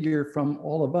this figure from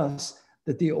all of us,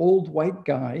 that the old white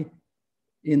guy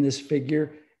in this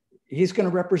figure, he's going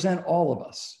to represent all of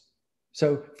us.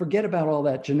 So forget about all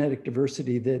that genetic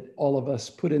diversity that all of us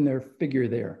put in their figure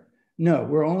there. No,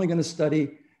 we're only going to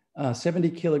study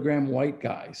 70-kilogram white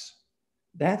guys.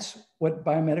 That's what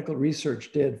biomedical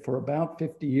research did for about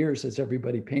 50 years, as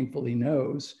everybody painfully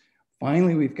knows.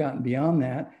 Finally, we've gotten beyond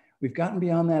that. We've gotten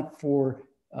beyond that for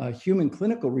human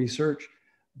clinical research,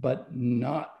 but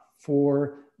not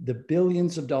for the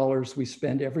billions of dollars we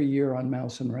spend every year on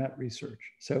mouse and rat research.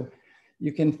 So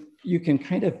you can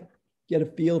kind of get a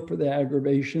feel for the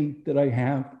aggravation that I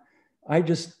have.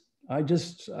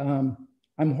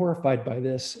 I'm horrified by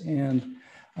this, and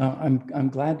I'm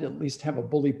glad to at least have a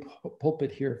bully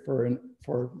pulpit here for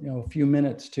a few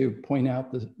minutes to point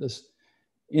out this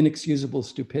inexcusable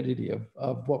stupidity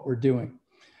of what we're doing.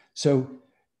 So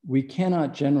we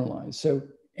cannot generalize. So,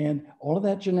 and all of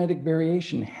that genetic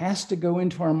variation has to go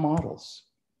into our models.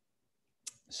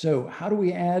 So how do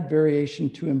we add variation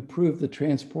to improve the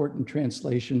transport and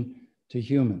translation to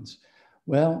humans?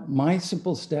 Well, my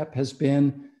simple step has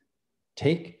been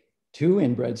take 2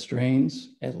 inbred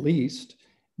strains at least,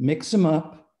 mix them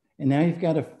up, and now you've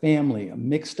got a family, a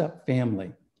mixed up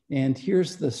family. And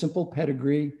here's the simple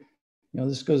pedigree.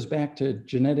 This goes back to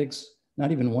genetics,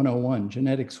 not even 101,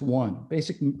 genetics 1.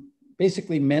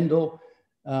 Basically, Mendel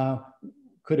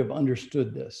could have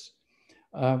understood this.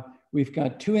 We've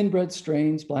got 2 inbred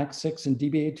strains, Black 6 and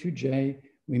DBA2J.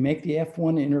 We make the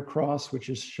F1 intercross, which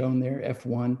is shown there,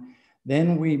 F1.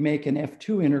 Then we make an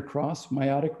F2 intercross,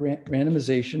 meiotic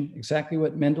randomization, exactly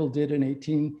what Mendel did in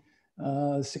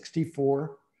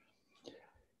 1864.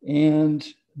 And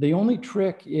the only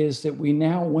trick is that we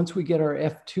now, once we get our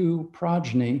F2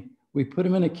 progeny, we put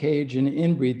them in a cage and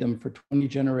inbreed them for 20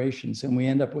 generations, and we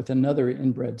end up with another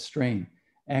inbred strain.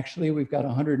 Actually, we've got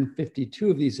 152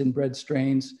 of these inbred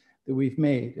strains that we've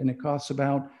made, and it costs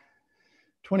about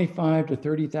 $25,000 to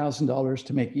 $30,000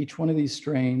 to make each one of these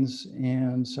strains.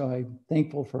 And so I'm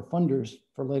thankful for funders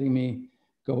for letting me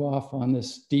go off on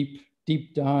this deep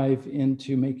dive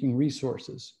into making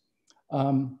resources.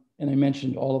 And I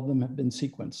mentioned all of them have been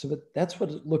sequenced. So that's what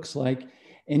it looks like.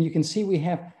 And you can see we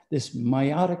have this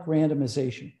meiotic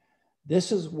randomization.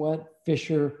 This is what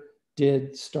Fisher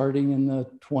did starting in the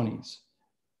 20s.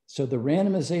 So the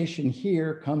randomization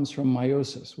here comes from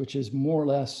meiosis, which is more or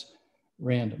less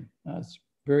random. It's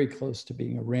very close to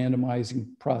being a randomizing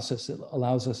process that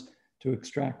allows us to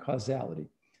extract causality.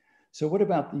 So what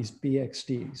about these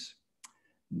BXDs?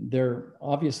 They're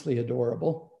obviously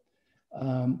adorable.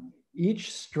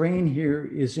 Each strain here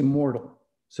is immortal.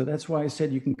 So that's why I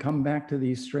said you can come back to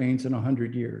these strains in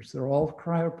 100 years. They're all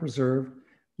cryopreserved.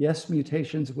 Yes,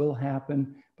 mutations will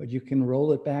happen, but you can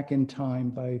roll it back in time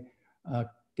by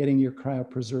getting your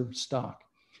cryopreserved stock.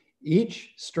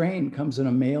 Each strain comes in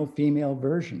a male-female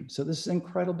version. So this is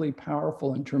incredibly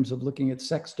powerful in terms of looking at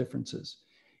sex differences.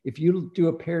 If you do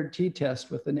a paired t-test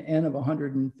with an N of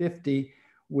 150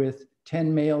 with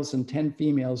 10 males and 10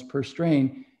 females per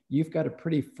strain, you've got a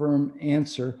pretty firm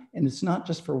answer. And it's not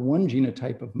just for one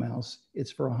genotype of mouse,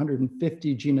 it's for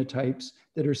 150 genotypes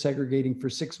that are segregating for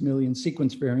 6 million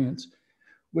sequence variants,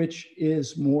 which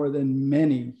is more than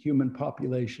many human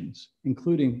populations,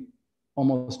 including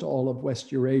almost all of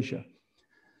West Eurasia.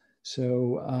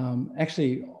 So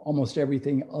actually almost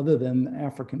everything other than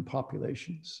African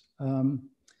populations.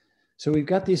 So we've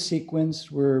got these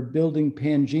sequenced, we're building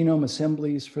pangenome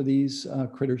assemblies for these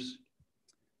critters.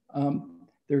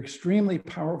 They're extremely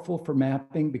powerful for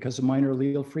mapping because the minor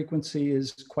allele frequency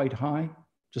is quite high,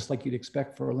 just like you'd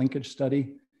expect for a linkage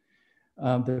study.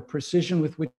 The precision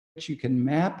with which you can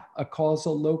map a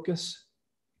causal locus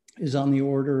is on the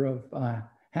order of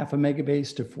half a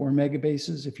megabase to 4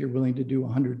 megabases if you're willing to do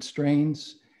 100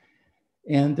 strains.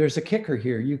 And there's a kicker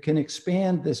here. You can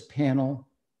expand this panel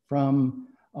from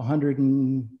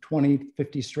 120,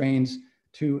 50 strains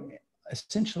to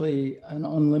essentially an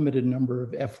unlimited number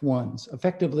of F1s,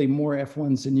 effectively more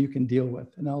F1s than you can deal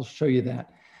with. And I'll show you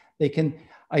that. They can,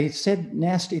 I said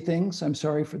nasty things. I'm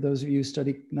sorry for those of you who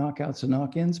study knockouts and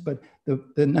knock-ins, but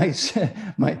the nice,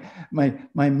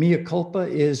 my mea culpa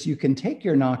is you can take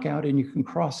your knockout and you can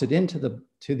cross it into the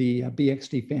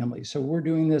BXD family. So we're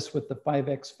doing this with the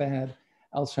 5X FAD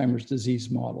Alzheimer's disease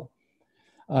model.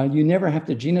 You never have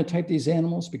to genotype these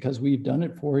animals because we've done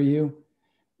it for you.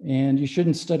 And you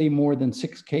shouldn't study more than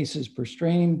 6 cases per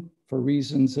strain for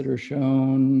reasons that are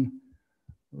shown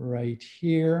right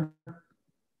here.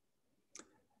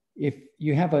 If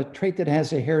you have a trait that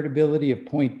has a heritability of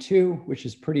 0.2, which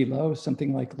is pretty low,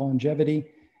 something like longevity,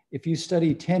 if you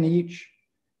study 10 each,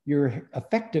 your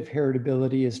effective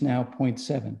heritability is now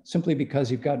 0.7, simply because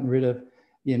you've gotten rid of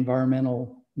the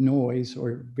environmental noise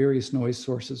or various noise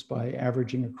sources by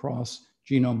averaging across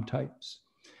genome types.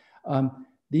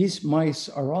 These mice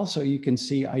are also, you can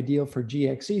see, ideal for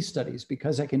GXE studies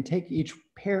because I can take each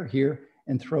pair here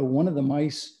and throw one of the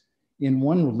mice in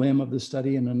one limb of the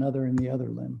study and another in the other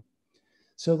limb.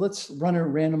 So let's run a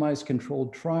randomized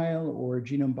controlled trial or a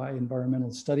genome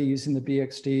bioenvironmental study using the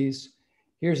BXDs.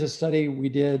 Here's a study we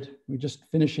did. We're just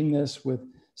finishing this with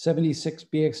 76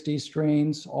 BXD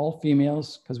strains, all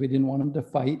females, because we didn't want them to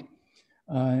fight.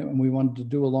 And we wanted to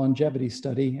do a longevity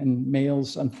study, and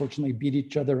males unfortunately beat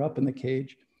each other up in the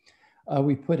cage.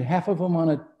 We put half of them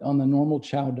on the normal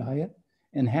chow diet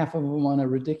and half of them on a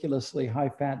ridiculously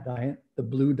high-fat diet, the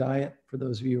blue diet, for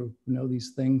those of you who know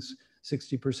these things,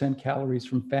 60% calories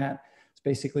from fat. It's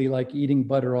basically like eating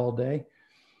butter all day.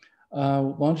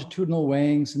 Longitudinal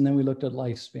weighings, and then we looked at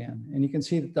lifespan. And you can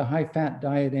see that the high-fat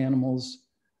diet animals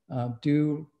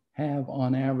do have,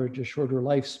 on average, a shorter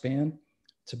lifespan.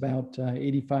 It's about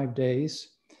 85 days.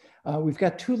 We've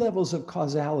got two levels of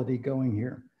causality going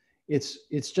here.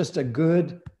 It's just a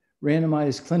good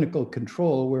randomized clinical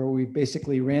control where we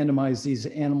basically randomize these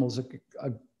animals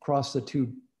across the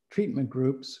two treatment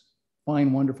groups.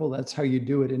 Fine, wonderful, that's how you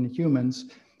do it in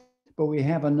humans. But we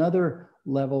have another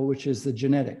level, which is the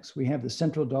genetics. We have the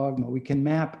central dogma. We can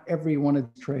map every one of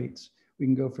the traits. We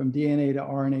can go from DNA to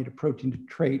RNA to protein to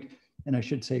trait, and I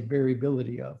should say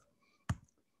variability of.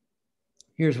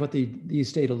 Here's what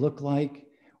these data look like,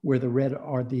 where the red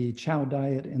are the chow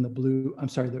diet and the blue, and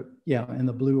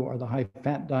the blue are the high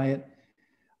fat diet.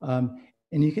 And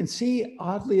you can see,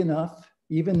 oddly enough,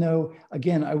 even though,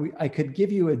 again, I could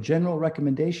give you a general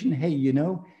recommendation, hey, you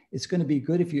know, it's going to be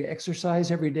good if you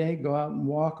exercise every day, go out and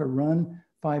walk or run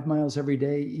 5 miles every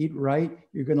day, eat right,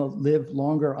 you're going to live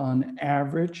longer on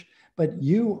average, but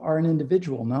you are an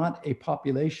individual, not a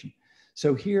population.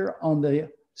 So here on the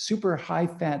super high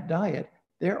fat diet,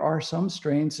 there are some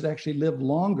strains that actually live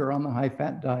longer on the high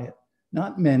fat diet.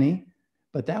 Not many,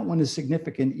 but that one is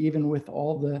significant even with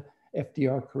all the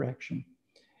FDR correction.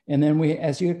 And then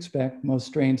as you expect, most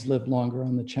strains live longer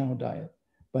on the chow diet.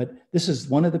 But this is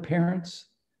one of the parents.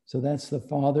 So that's the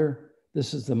father.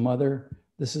 This is the mother.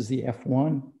 This is the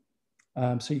F1.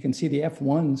 So you can see the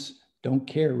F1s don't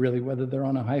care really whether they're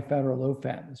on a high fat or a low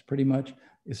fat. It's pretty much,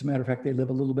 as a matter of fact, they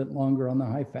live a little bit longer on the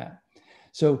high fat.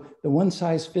 So the one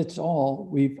size fits all,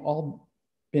 we've all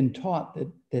been taught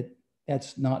that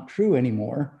that's not true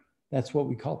anymore. That's what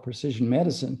we call precision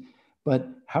medicine. But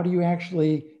how do you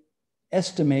actually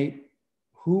estimate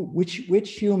which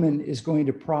human is going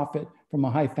to profit from a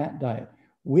high fat diet?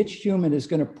 Which human is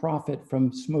going to profit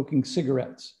from smoking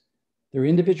cigarettes? There are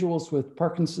individuals with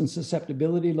Parkinson's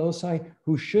susceptibility loci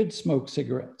who should smoke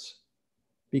cigarettes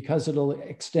because it'll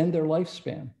extend their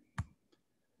lifespan.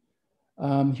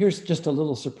 Here's just a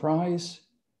little surprise.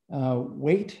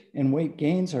 Weight and weight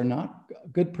gains are not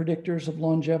good predictors of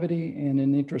longevity. And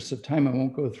in the interest of time, I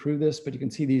won't go through this, but you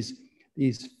can see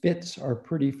these fits are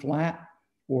pretty flat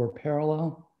or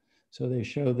parallel. So they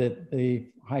show that the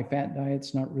high fat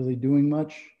diet's not really doing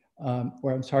much.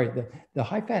 Or I'm sorry, the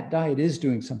high fat diet is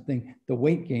doing something. The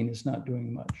weight gain is not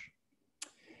doing much.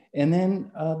 And then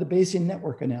the Bayesian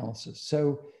network analysis.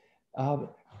 So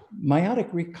meiotic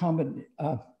recombinant,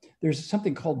 there's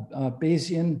something called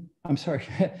Mendelian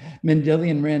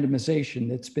randomization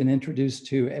that's been introduced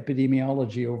to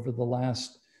epidemiology over the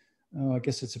last, I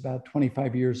guess it's about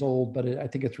 25 years old, but I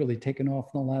think it's really taken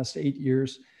off in the last 8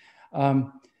 years.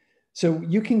 So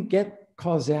you can get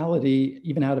causality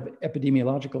even out of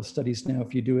epidemiological studies now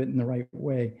if you do it in the right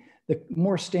way. The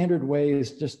more standard way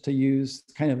is just to use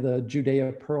kind of the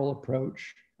Judea-Pearl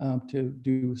approach to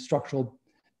do structural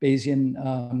Bayesian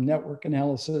network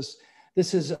analysis.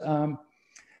 This is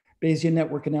Bayesian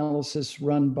network analysis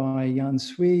run by Yan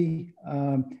Sui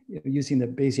using the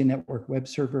Bayesian network web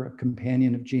server, a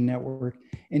companion of Gene Network.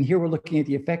 And here we're looking at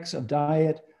the effects of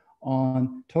diet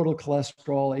on total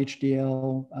cholesterol,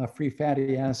 HDL, free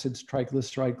fatty acids,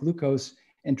 triglyceride, glucose,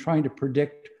 and trying to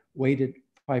predict weight at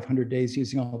 500 days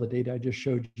using all the data I just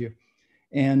showed you.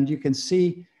 And you can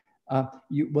see,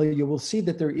 you will see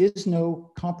that there is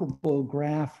no comparable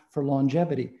graph for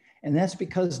longevity. And that's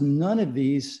because none of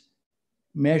these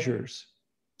measures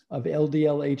of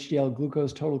LDL, HDL,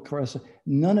 glucose, total cholesterol,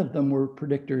 none of them were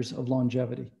predictors of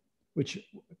longevity, which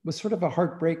was sort of a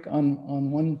heartbreak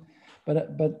on one,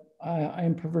 but I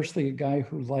am perversely a guy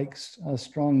who likes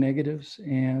strong negatives,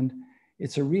 and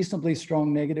it's a reasonably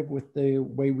strong negative with the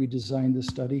way we designed the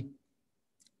study.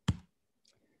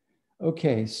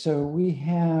 Okay, so we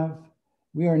have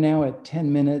We are now at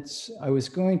 10 minutes. I was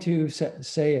going to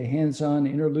say a hands-on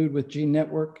interlude with Gene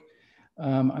Network.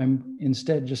 I'm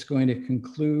instead just going to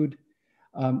conclude,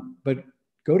 but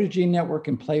go to Gene Network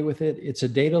and play with it. It's a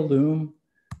data loom.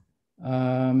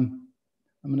 I'm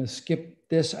going to skip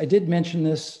this. I did mention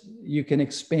this. You can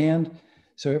expand.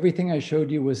 So everything I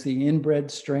showed you was the inbred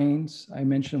strains. I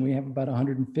mentioned we have about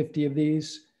 150 of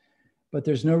these, but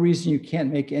there's no reason you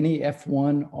can't make any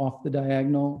F1 off the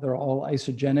diagonal. They're all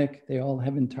isogenic. They all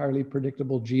have entirely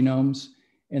predictable genomes,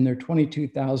 and there are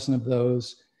 22,000 of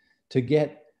those to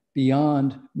get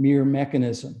beyond mere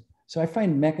mechanism. So I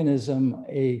find mechanism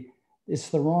it's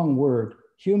the wrong word.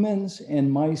 Humans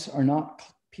and mice are not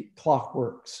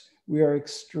clockworks. We are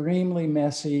extremely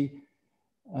messy,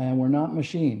 and we're not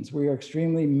machines. We are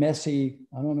extremely messy,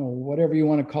 I don't know, whatever you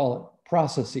want to call it,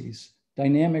 processes,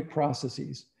 dynamic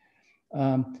processes.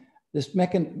 This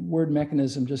word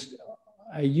mechanism,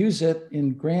 I use it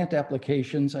in grant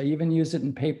applications. I even use it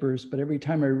in papers, but every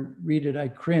time I read it, I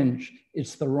cringe.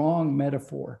 It's the wrong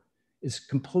metaphor. It's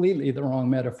completely the wrong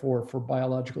metaphor for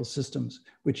biological systems,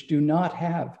 which do not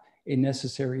have a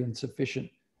necessary and sufficient,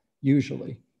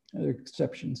 usually. There are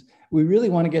exceptions. We really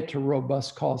want to get to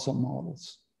robust causal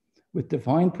models with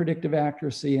defined predictive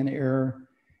accuracy and error.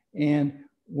 And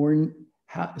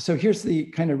so here's the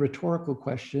kind of rhetorical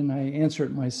question. I answer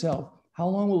it myself. How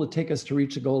long will it take us to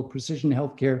reach the goal of precision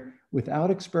healthcare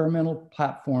without experimental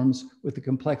platforms with the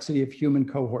complexity of human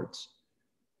cohorts?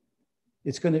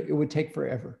 It would take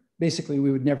forever. Basically,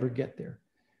 we would never get there.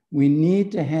 We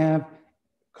need to have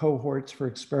cohorts for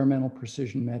experimental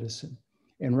precision medicine.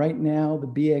 And right now, the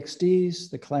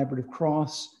BXDs, the collaborative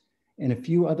cross, and a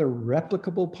few other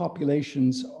replicable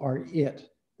populations are it.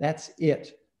 That's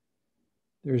it.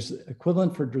 There's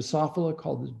equivalent for Drosophila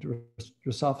called the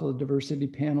Drosophila Diversity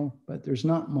Panel, but there's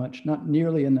not much, not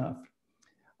nearly enough.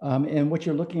 And what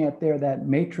you're looking at there, that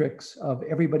matrix of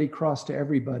everybody cross to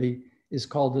everybody, is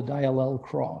called the diallel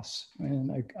cross.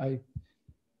 And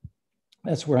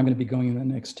that's where I'm going to be going in the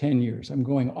next 10 years. I'm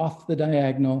going off the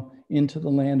diagonal into the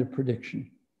land of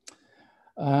prediction.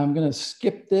 I'm going to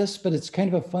skip this, but it's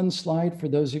kind of a fun slide for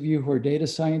those of you who are data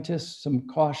scientists. Some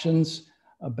cautions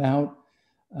about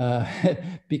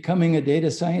becoming a data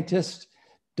scientist.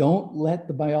 Don't let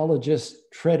the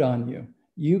biologist tread on you.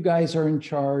 You guys are in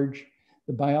charge.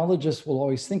 The biologists will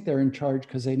always think they're in charge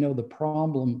because they know the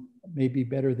problem maybe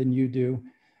better than you do.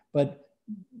 But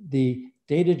the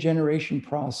data generation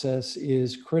process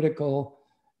is critical,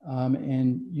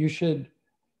 and you should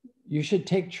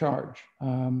take charge.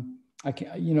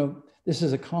 This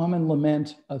is a common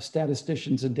lament of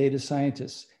statisticians and data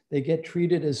scientists. They get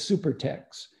treated as super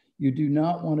techs. You do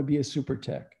not want to be a super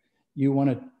tech. You want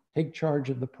to take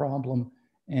charge of the problem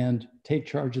and take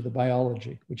charge of the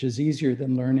biology, which is easier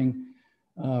than learning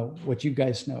what you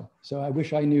guys know. So I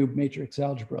wish I knew matrix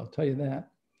algebra, I'll tell you that.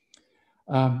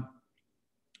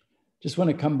 Just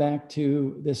want to come back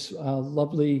to this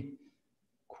lovely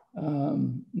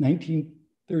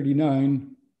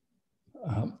 1939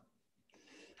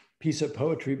 piece of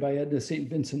poetry by Edna St.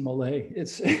 Vincent Millay.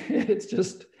 It's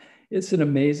an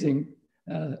amazing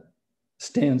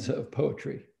stanza of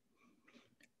poetry.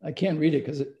 I can't read it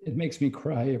because it makes me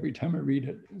cry every time I read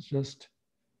it. It's just,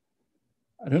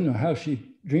 I don't know how she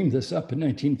dreamed this up in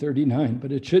 1939,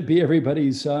 but it should be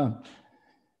everybody's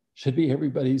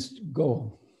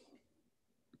goal.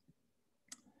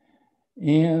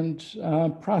 And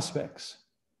prospects.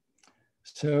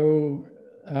 So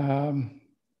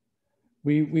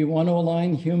we want to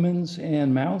align humans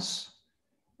and mouse.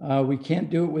 We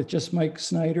can't do it with just Mike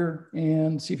Snyder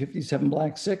and C57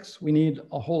 Black 6. We need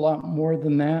a whole lot more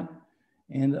than that.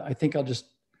 And I think I'll just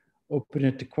open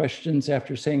it to questions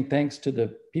after saying thanks to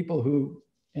the people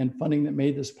and funding that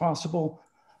made this possible.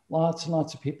 Lots and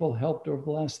lots of people helped over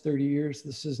the last 30 years.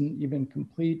 This isn't even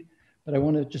complete, but I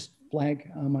want to just flag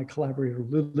my collaborator,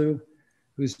 Lulu,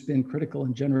 who's been critical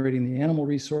in generating the animal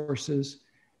resources,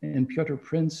 and Piotr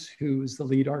Prince, who is the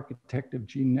lead architect of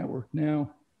Gene Network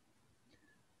now.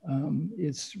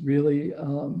 It's really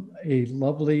a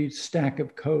lovely stack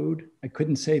of code. I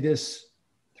couldn't say this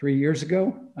 3 years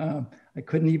ago. I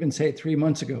couldn't even say it 3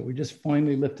 months ago. We just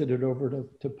finally lifted it over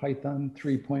to Python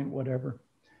 3 point whatever.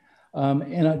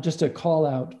 And just a call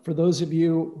out for those of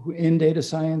you who in data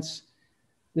science,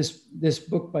 this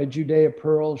book by Judea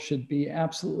Pearl should be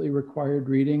absolutely required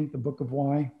reading, The Book of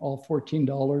Why, all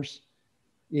 $14.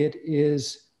 It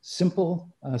is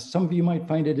simple. Some of you might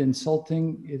find it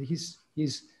insulting. He's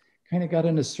kind of got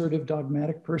an assertive,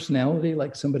 dogmatic personality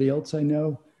like somebody else I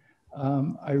know.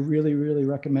 I really, really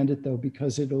recommend it though,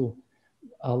 because it'll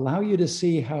allow you to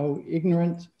see how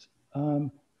ignorant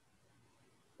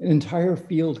an entire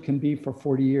field can be for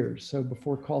 40 years. So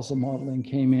before causal modeling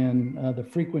came in, the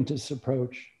frequentist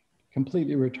approach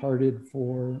completely retarded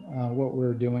for what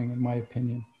we're doing, in my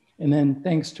opinion. And then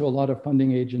thanks to a lot of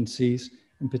funding agencies,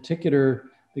 in particular,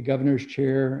 the governor's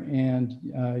chair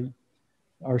and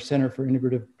our Center for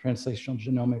Integrative Translational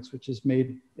Genomics, which has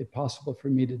made it possible for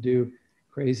me to do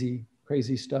crazy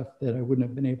stuff that I wouldn't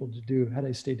have been able to do had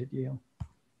I stayed at Yale.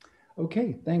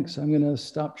 Okay, thanks. I'm gonna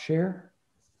stop share.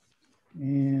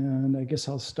 And I guess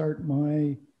I'll start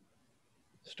the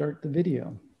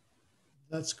video.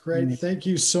 That's great. Thank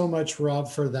you so much, Rob,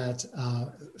 for that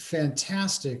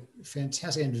fantastic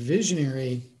and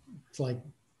visionary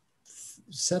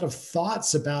set of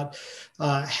thoughts about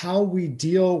how we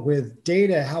deal with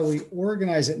data, how we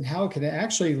organize it, and how it can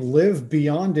actually live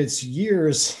beyond its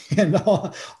years and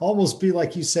almost be,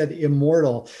 like you said,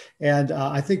 immortal. And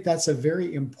I think that's a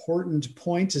very important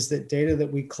point, is that data that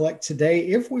we collect today,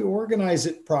 if we organize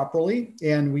it properly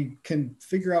and we can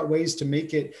figure out ways to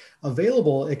make it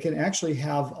available, it can actually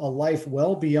have a life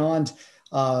well beyond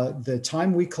the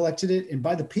time we collected it, and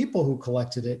by the people who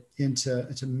collected it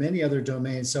into many other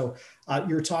domains. So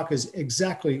your talk is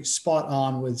exactly spot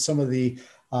on with some of the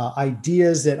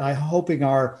ideas that I'm hoping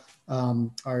our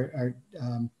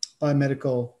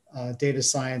biomedical data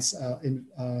science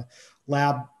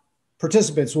lab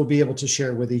participants will be able to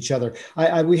share with each other.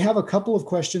 We have a couple of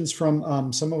questions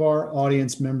from some of our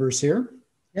audience members here.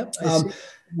 Yep.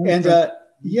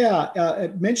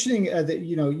 Mentioning that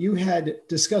you had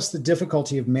discussed the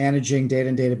difficulty of managing data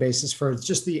and databases for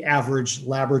just the average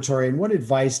laboratory, and what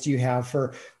advice do you have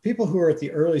for people who are at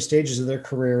the early stages of their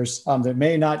careers that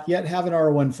may not yet have an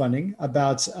R1 funding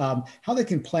about how they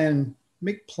can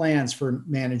make plans for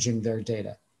managing their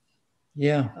data?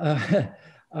 Yeah,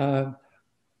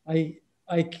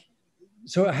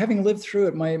 so having lived through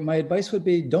it, my advice would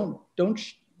be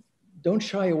don't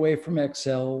shy away from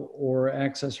Excel or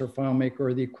Access or FileMaker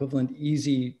or the equivalent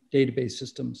easy database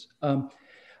systems.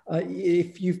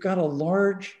 If you've got a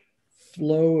large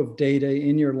flow of data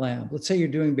in your lab, let's say you're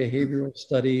doing behavioral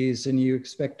studies and you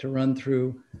expect to run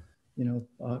through,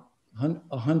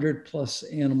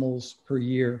 100+ animals per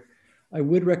year, I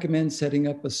would recommend setting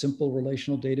up a simple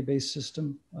relational database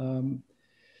system.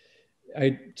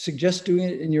 I suggest doing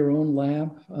it in your own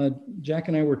lab. Jack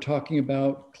and I were talking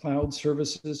about cloud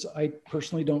services. I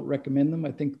personally don't recommend them.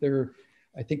 I think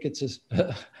it's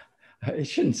I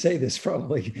shouldn't say this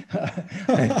probably, but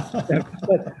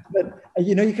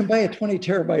you can buy a 20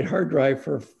 terabyte hard drive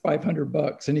for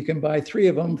 $500, and you can buy 3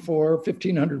 of them for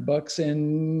 $1,500.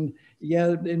 And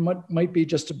yeah, it might be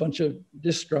just a bunch of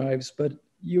disk drives, but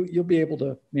you'll be able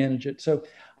to manage it. So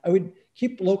I would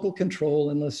keep local control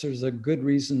unless there's a good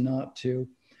reason not to.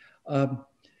 The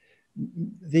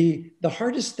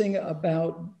hardest thing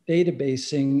about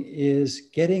databasing is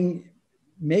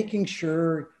making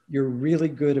sure you're really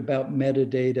good about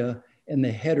metadata and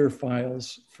the header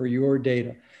files for your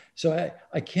data. So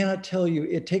I cannot tell you,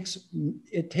 it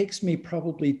takes me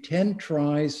probably 10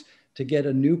 tries to get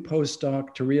a new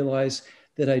postdoc to realize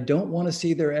that I don't want to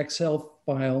see their Excel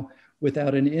file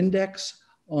without an index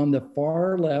on the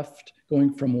far left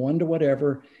going from 1 to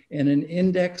whatever, and an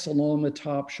index along the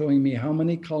top showing me how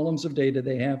many columns of data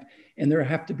they have. And there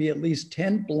have to be at least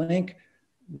 10 blank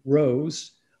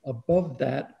rows above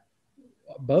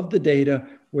the data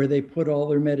where they put all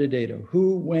their metadata: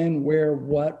 who, when, where,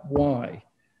 what, why.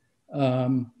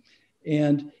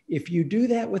 And if you do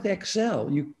that with Excel,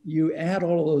 you add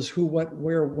all of those who, what,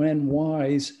 where, when,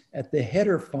 whys at the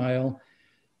header file,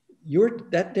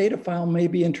 that data file may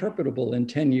be interpretable in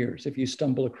 10 years if you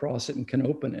stumble across it and can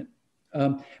open it.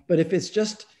 But if it's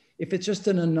just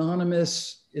an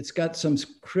anonymous, it's got some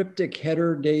cryptic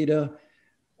header data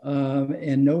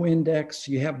and no index,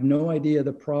 you have no idea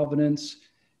the provenance,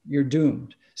 you're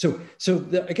doomed. So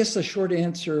I guess the short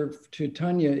answer to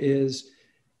Tanya is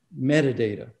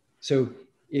metadata. So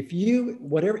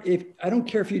I don't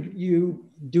care if you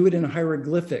do it in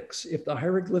hieroglyphics, if the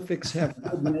hieroglyphics have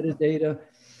good metadata,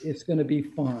 it's going to be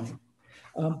fine.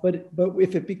 But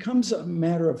if it becomes a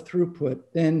matter of throughput,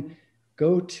 then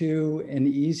go to an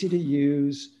easy to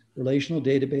use relational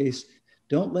database.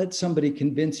 Don't let somebody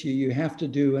convince you have to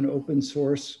do an open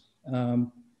source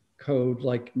code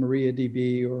like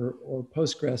MariaDB or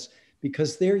Postgres,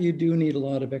 because there you do need a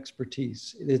lot of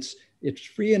expertise. It's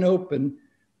free and open,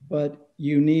 but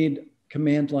you need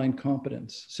command line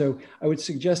competence. So I would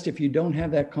suggest, if you don't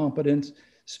have that competence,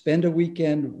 spend a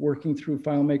weekend working through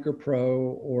FileMaker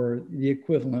Pro or the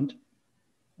equivalent,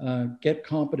 get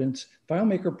competence.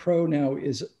 FileMaker Pro now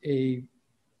is a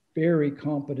very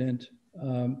competent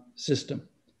system.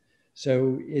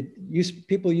 So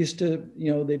people used to,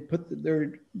 they put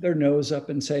their nose up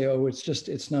and say, oh,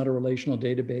 it's not a relational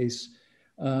database.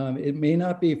 It may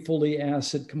not be fully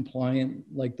ACID compliant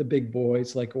like the big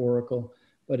boys like Oracle,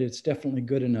 but it's definitely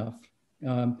good enough.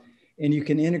 And you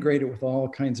can integrate it with all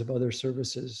kinds of other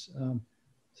services.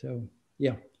 So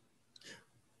yeah.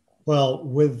 Well,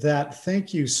 with that,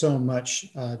 thank you so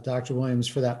much, Dr. Williams,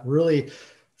 for that really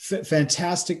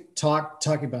fantastic talk,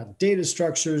 talking about data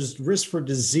structures, risk for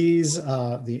disease,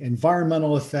 the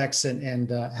environmental effects,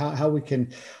 and how we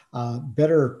can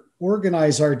better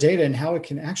organize our data and how it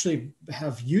can actually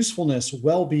have usefulness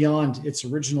well beyond its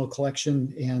original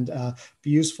collection and be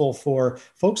useful for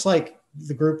folks like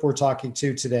the group we're talking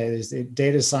to today. There's the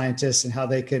data scientists and how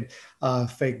they could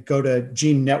go to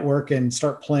Gene Network and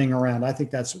start playing around. I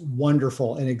think that's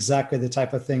wonderful and exactly the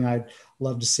type of thing I'd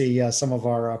love to see some of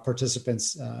our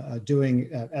participants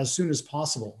doing as soon as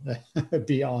possible. That'd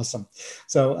be awesome.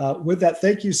 So with that,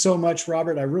 thank you so much,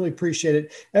 Robert. I really appreciate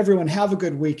it. Everyone, have a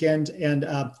good weekend. And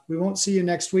we won't see you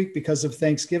next week because of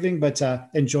Thanksgiving, but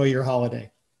enjoy your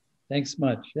holiday. Thanks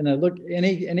much. And look,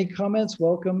 any comments,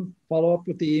 welcome. Follow up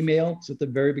with the email. It's at the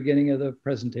very beginning of the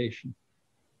presentation.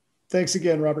 Thanks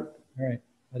again, Robert. All right.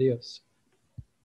 Adios.